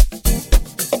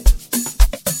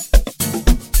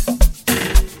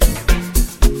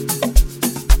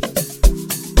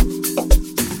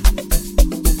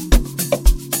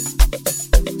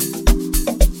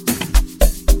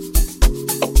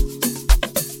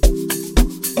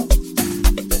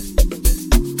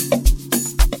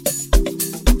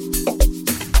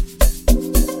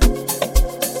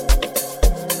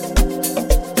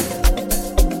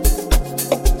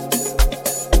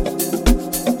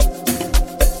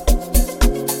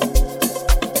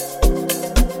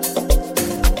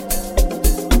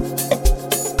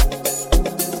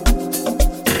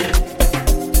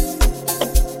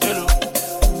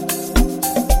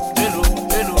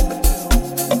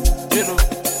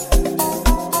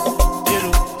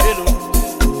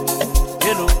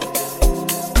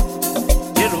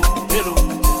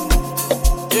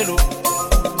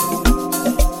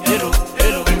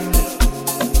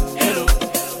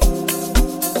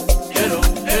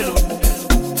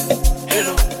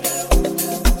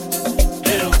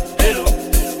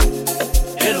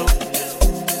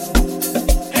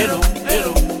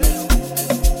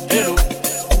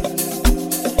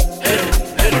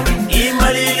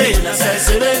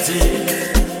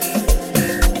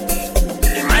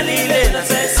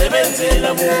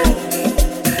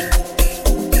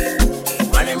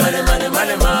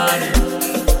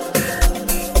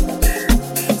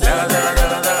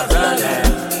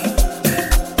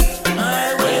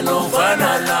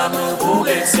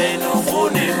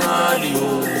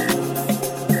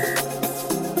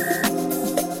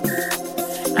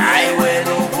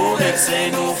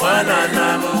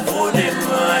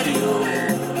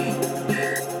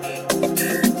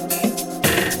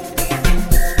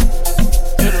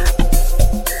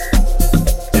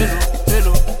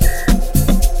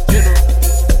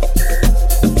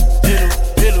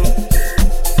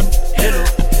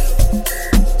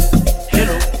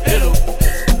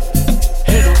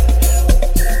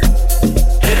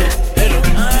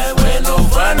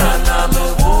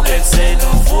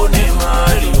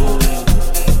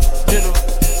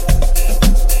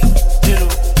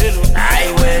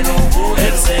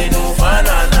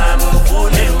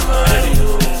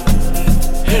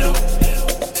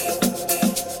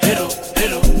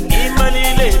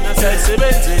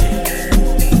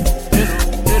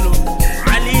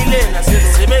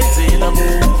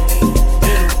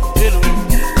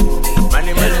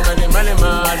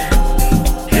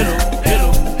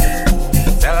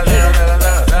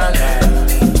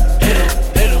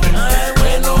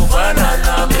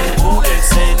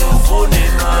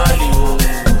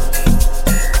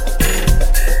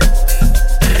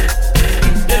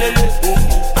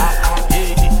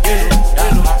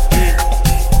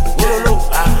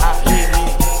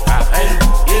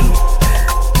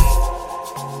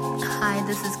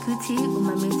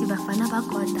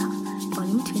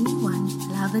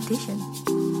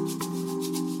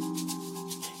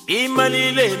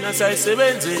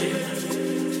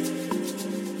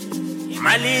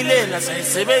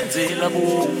 sayisebenzela bo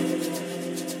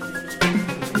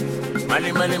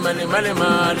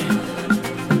mali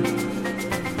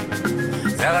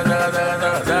zaga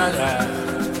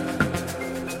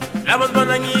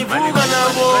labantwana ngivuka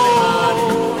nabo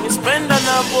ngispenda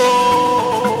nabo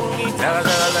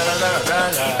zaga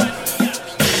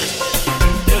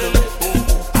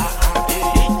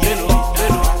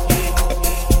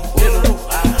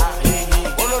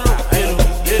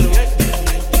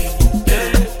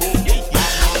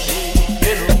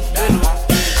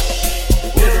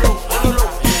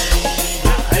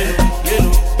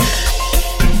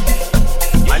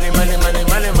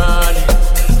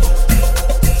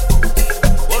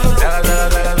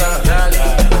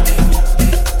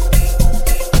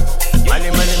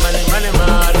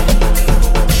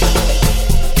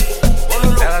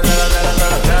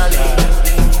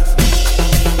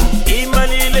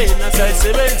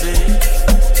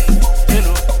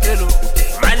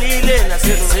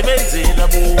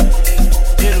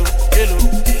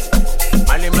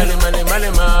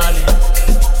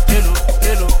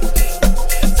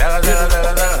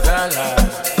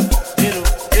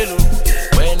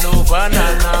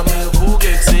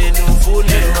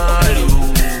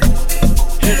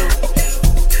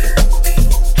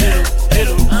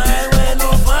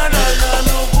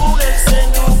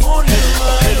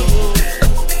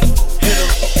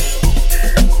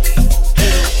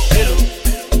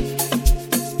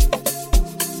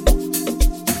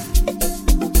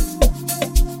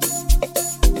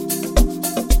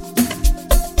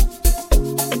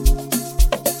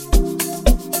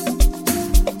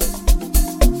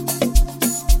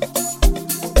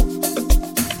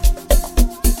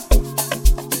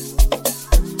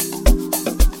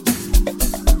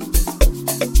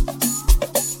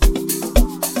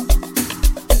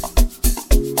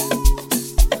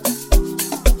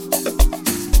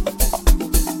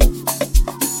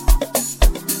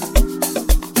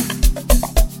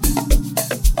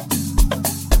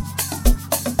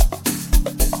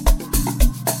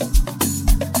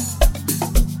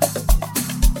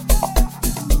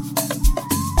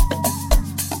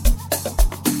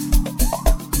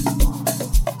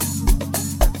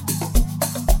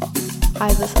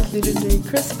Hi, this is Legendary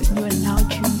Crisp, and you are now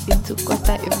tuned into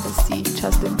Kota Embassy.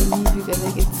 Trust and believe you're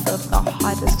gonna get served the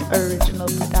hottest original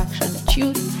production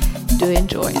tune. Do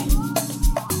enjoy.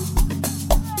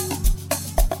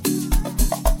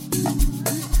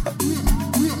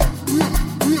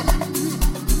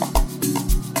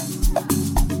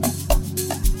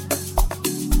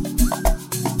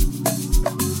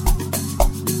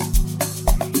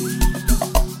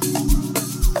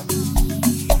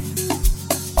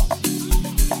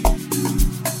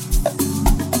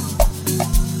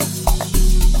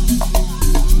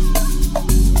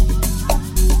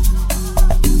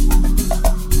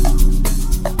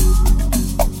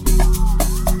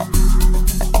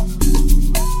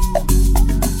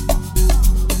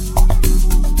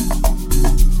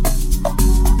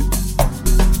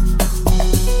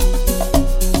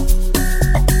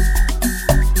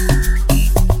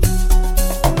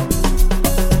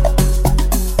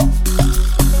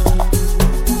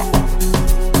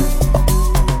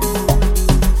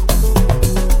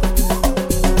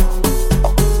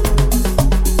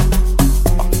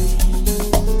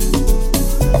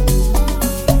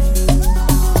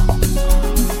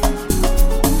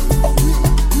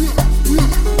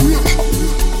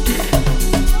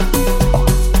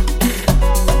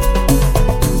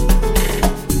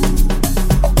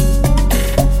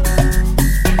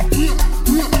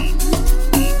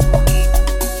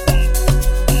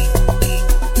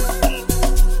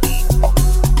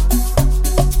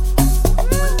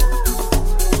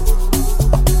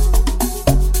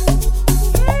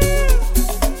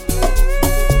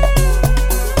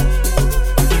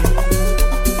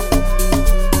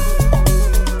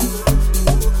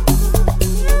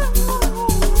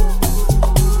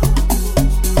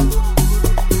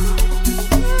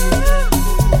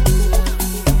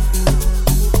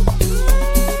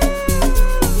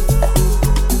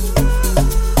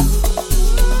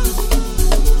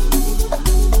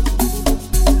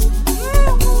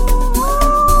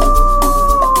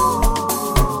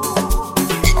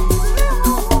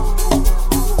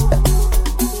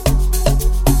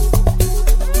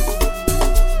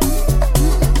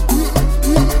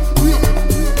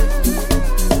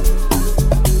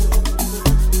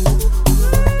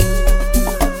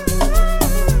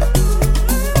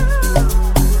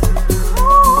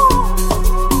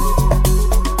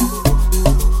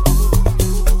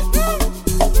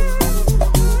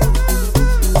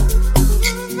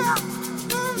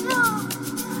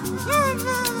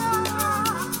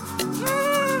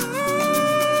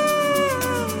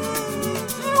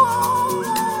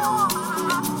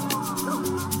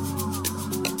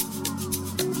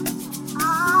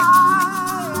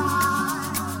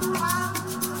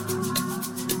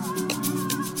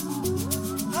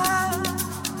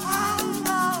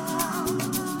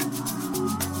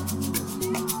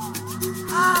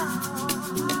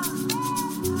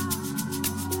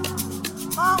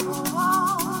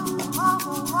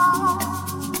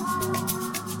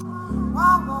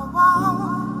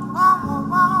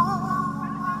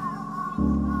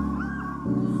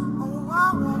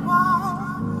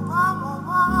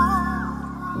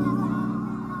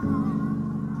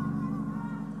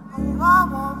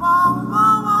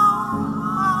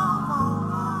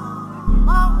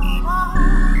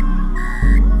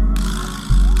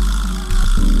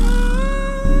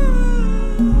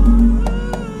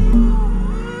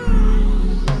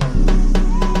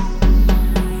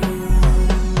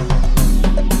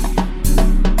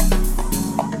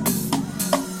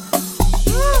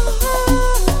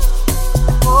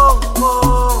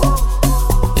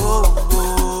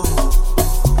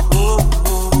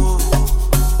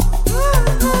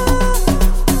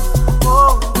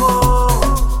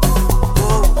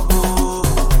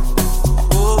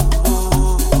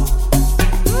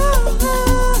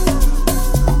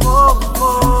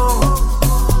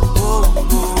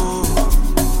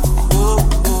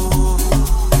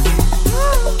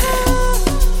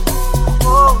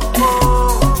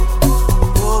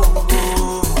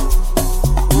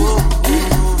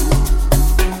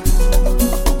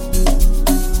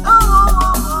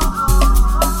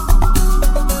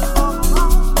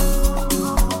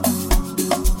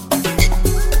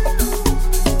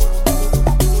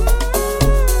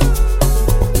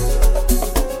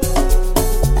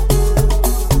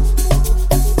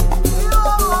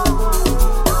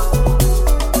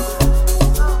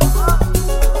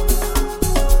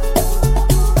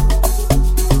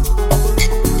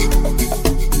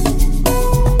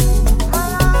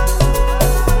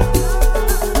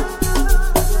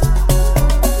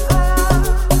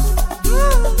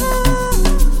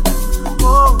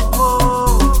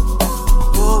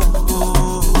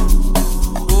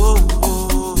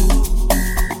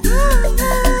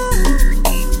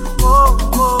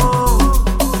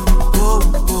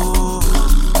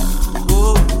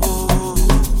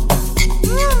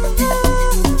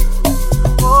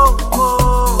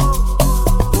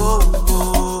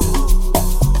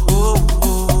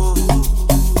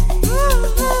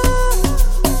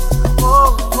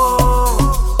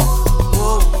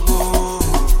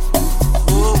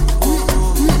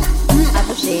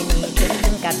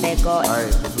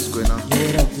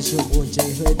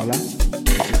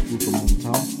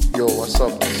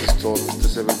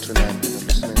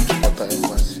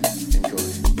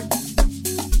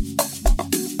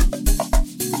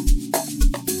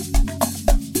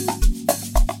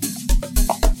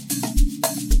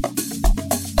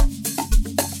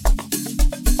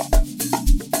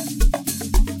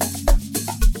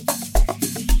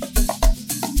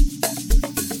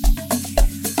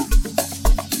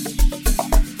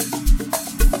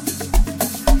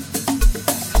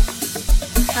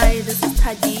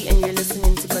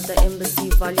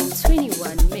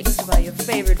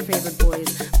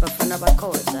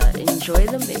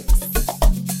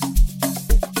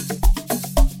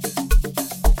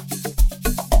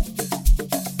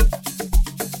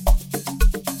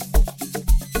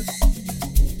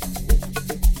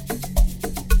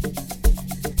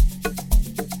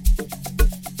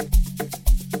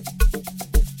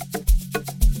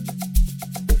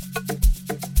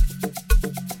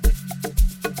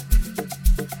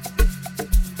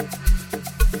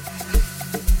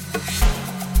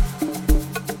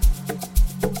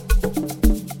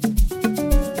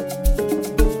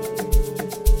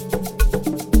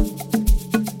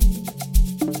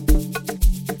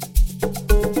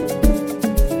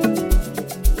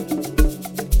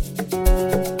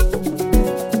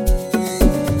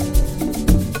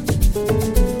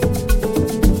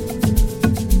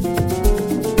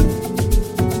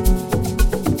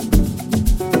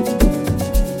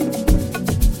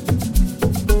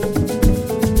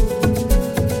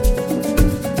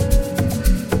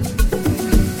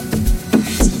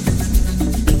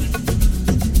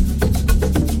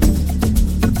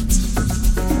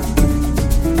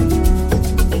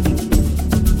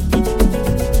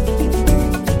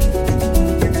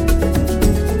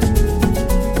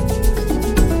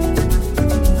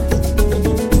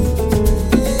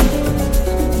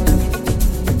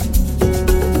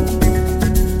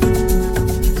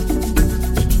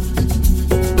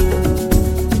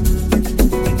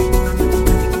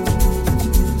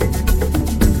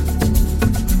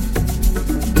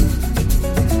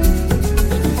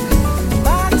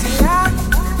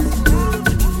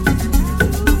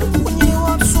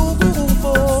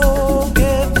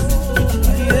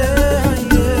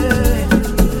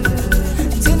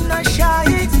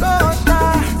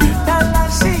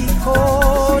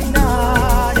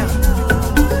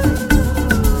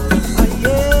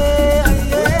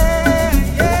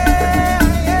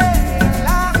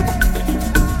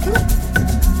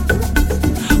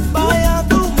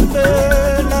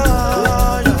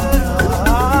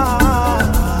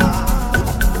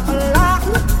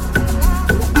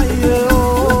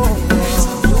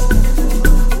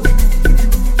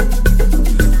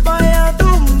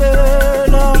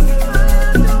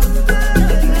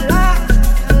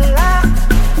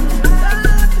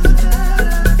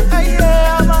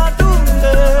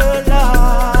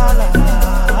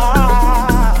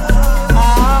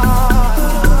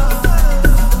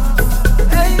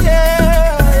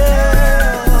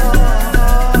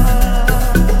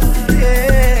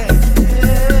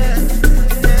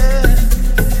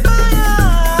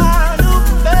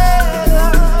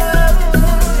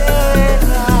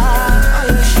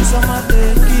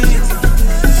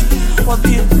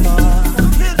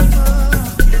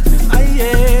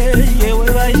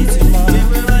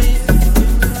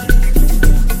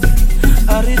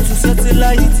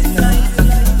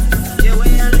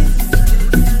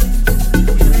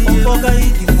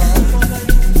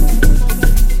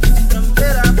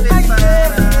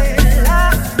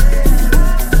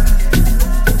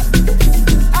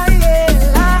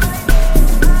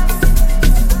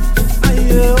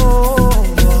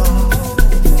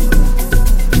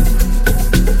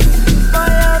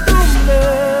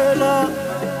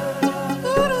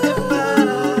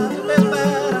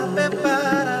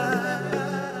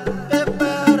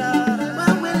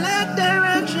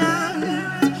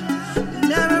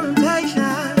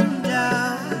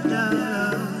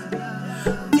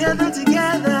 together,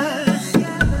 together.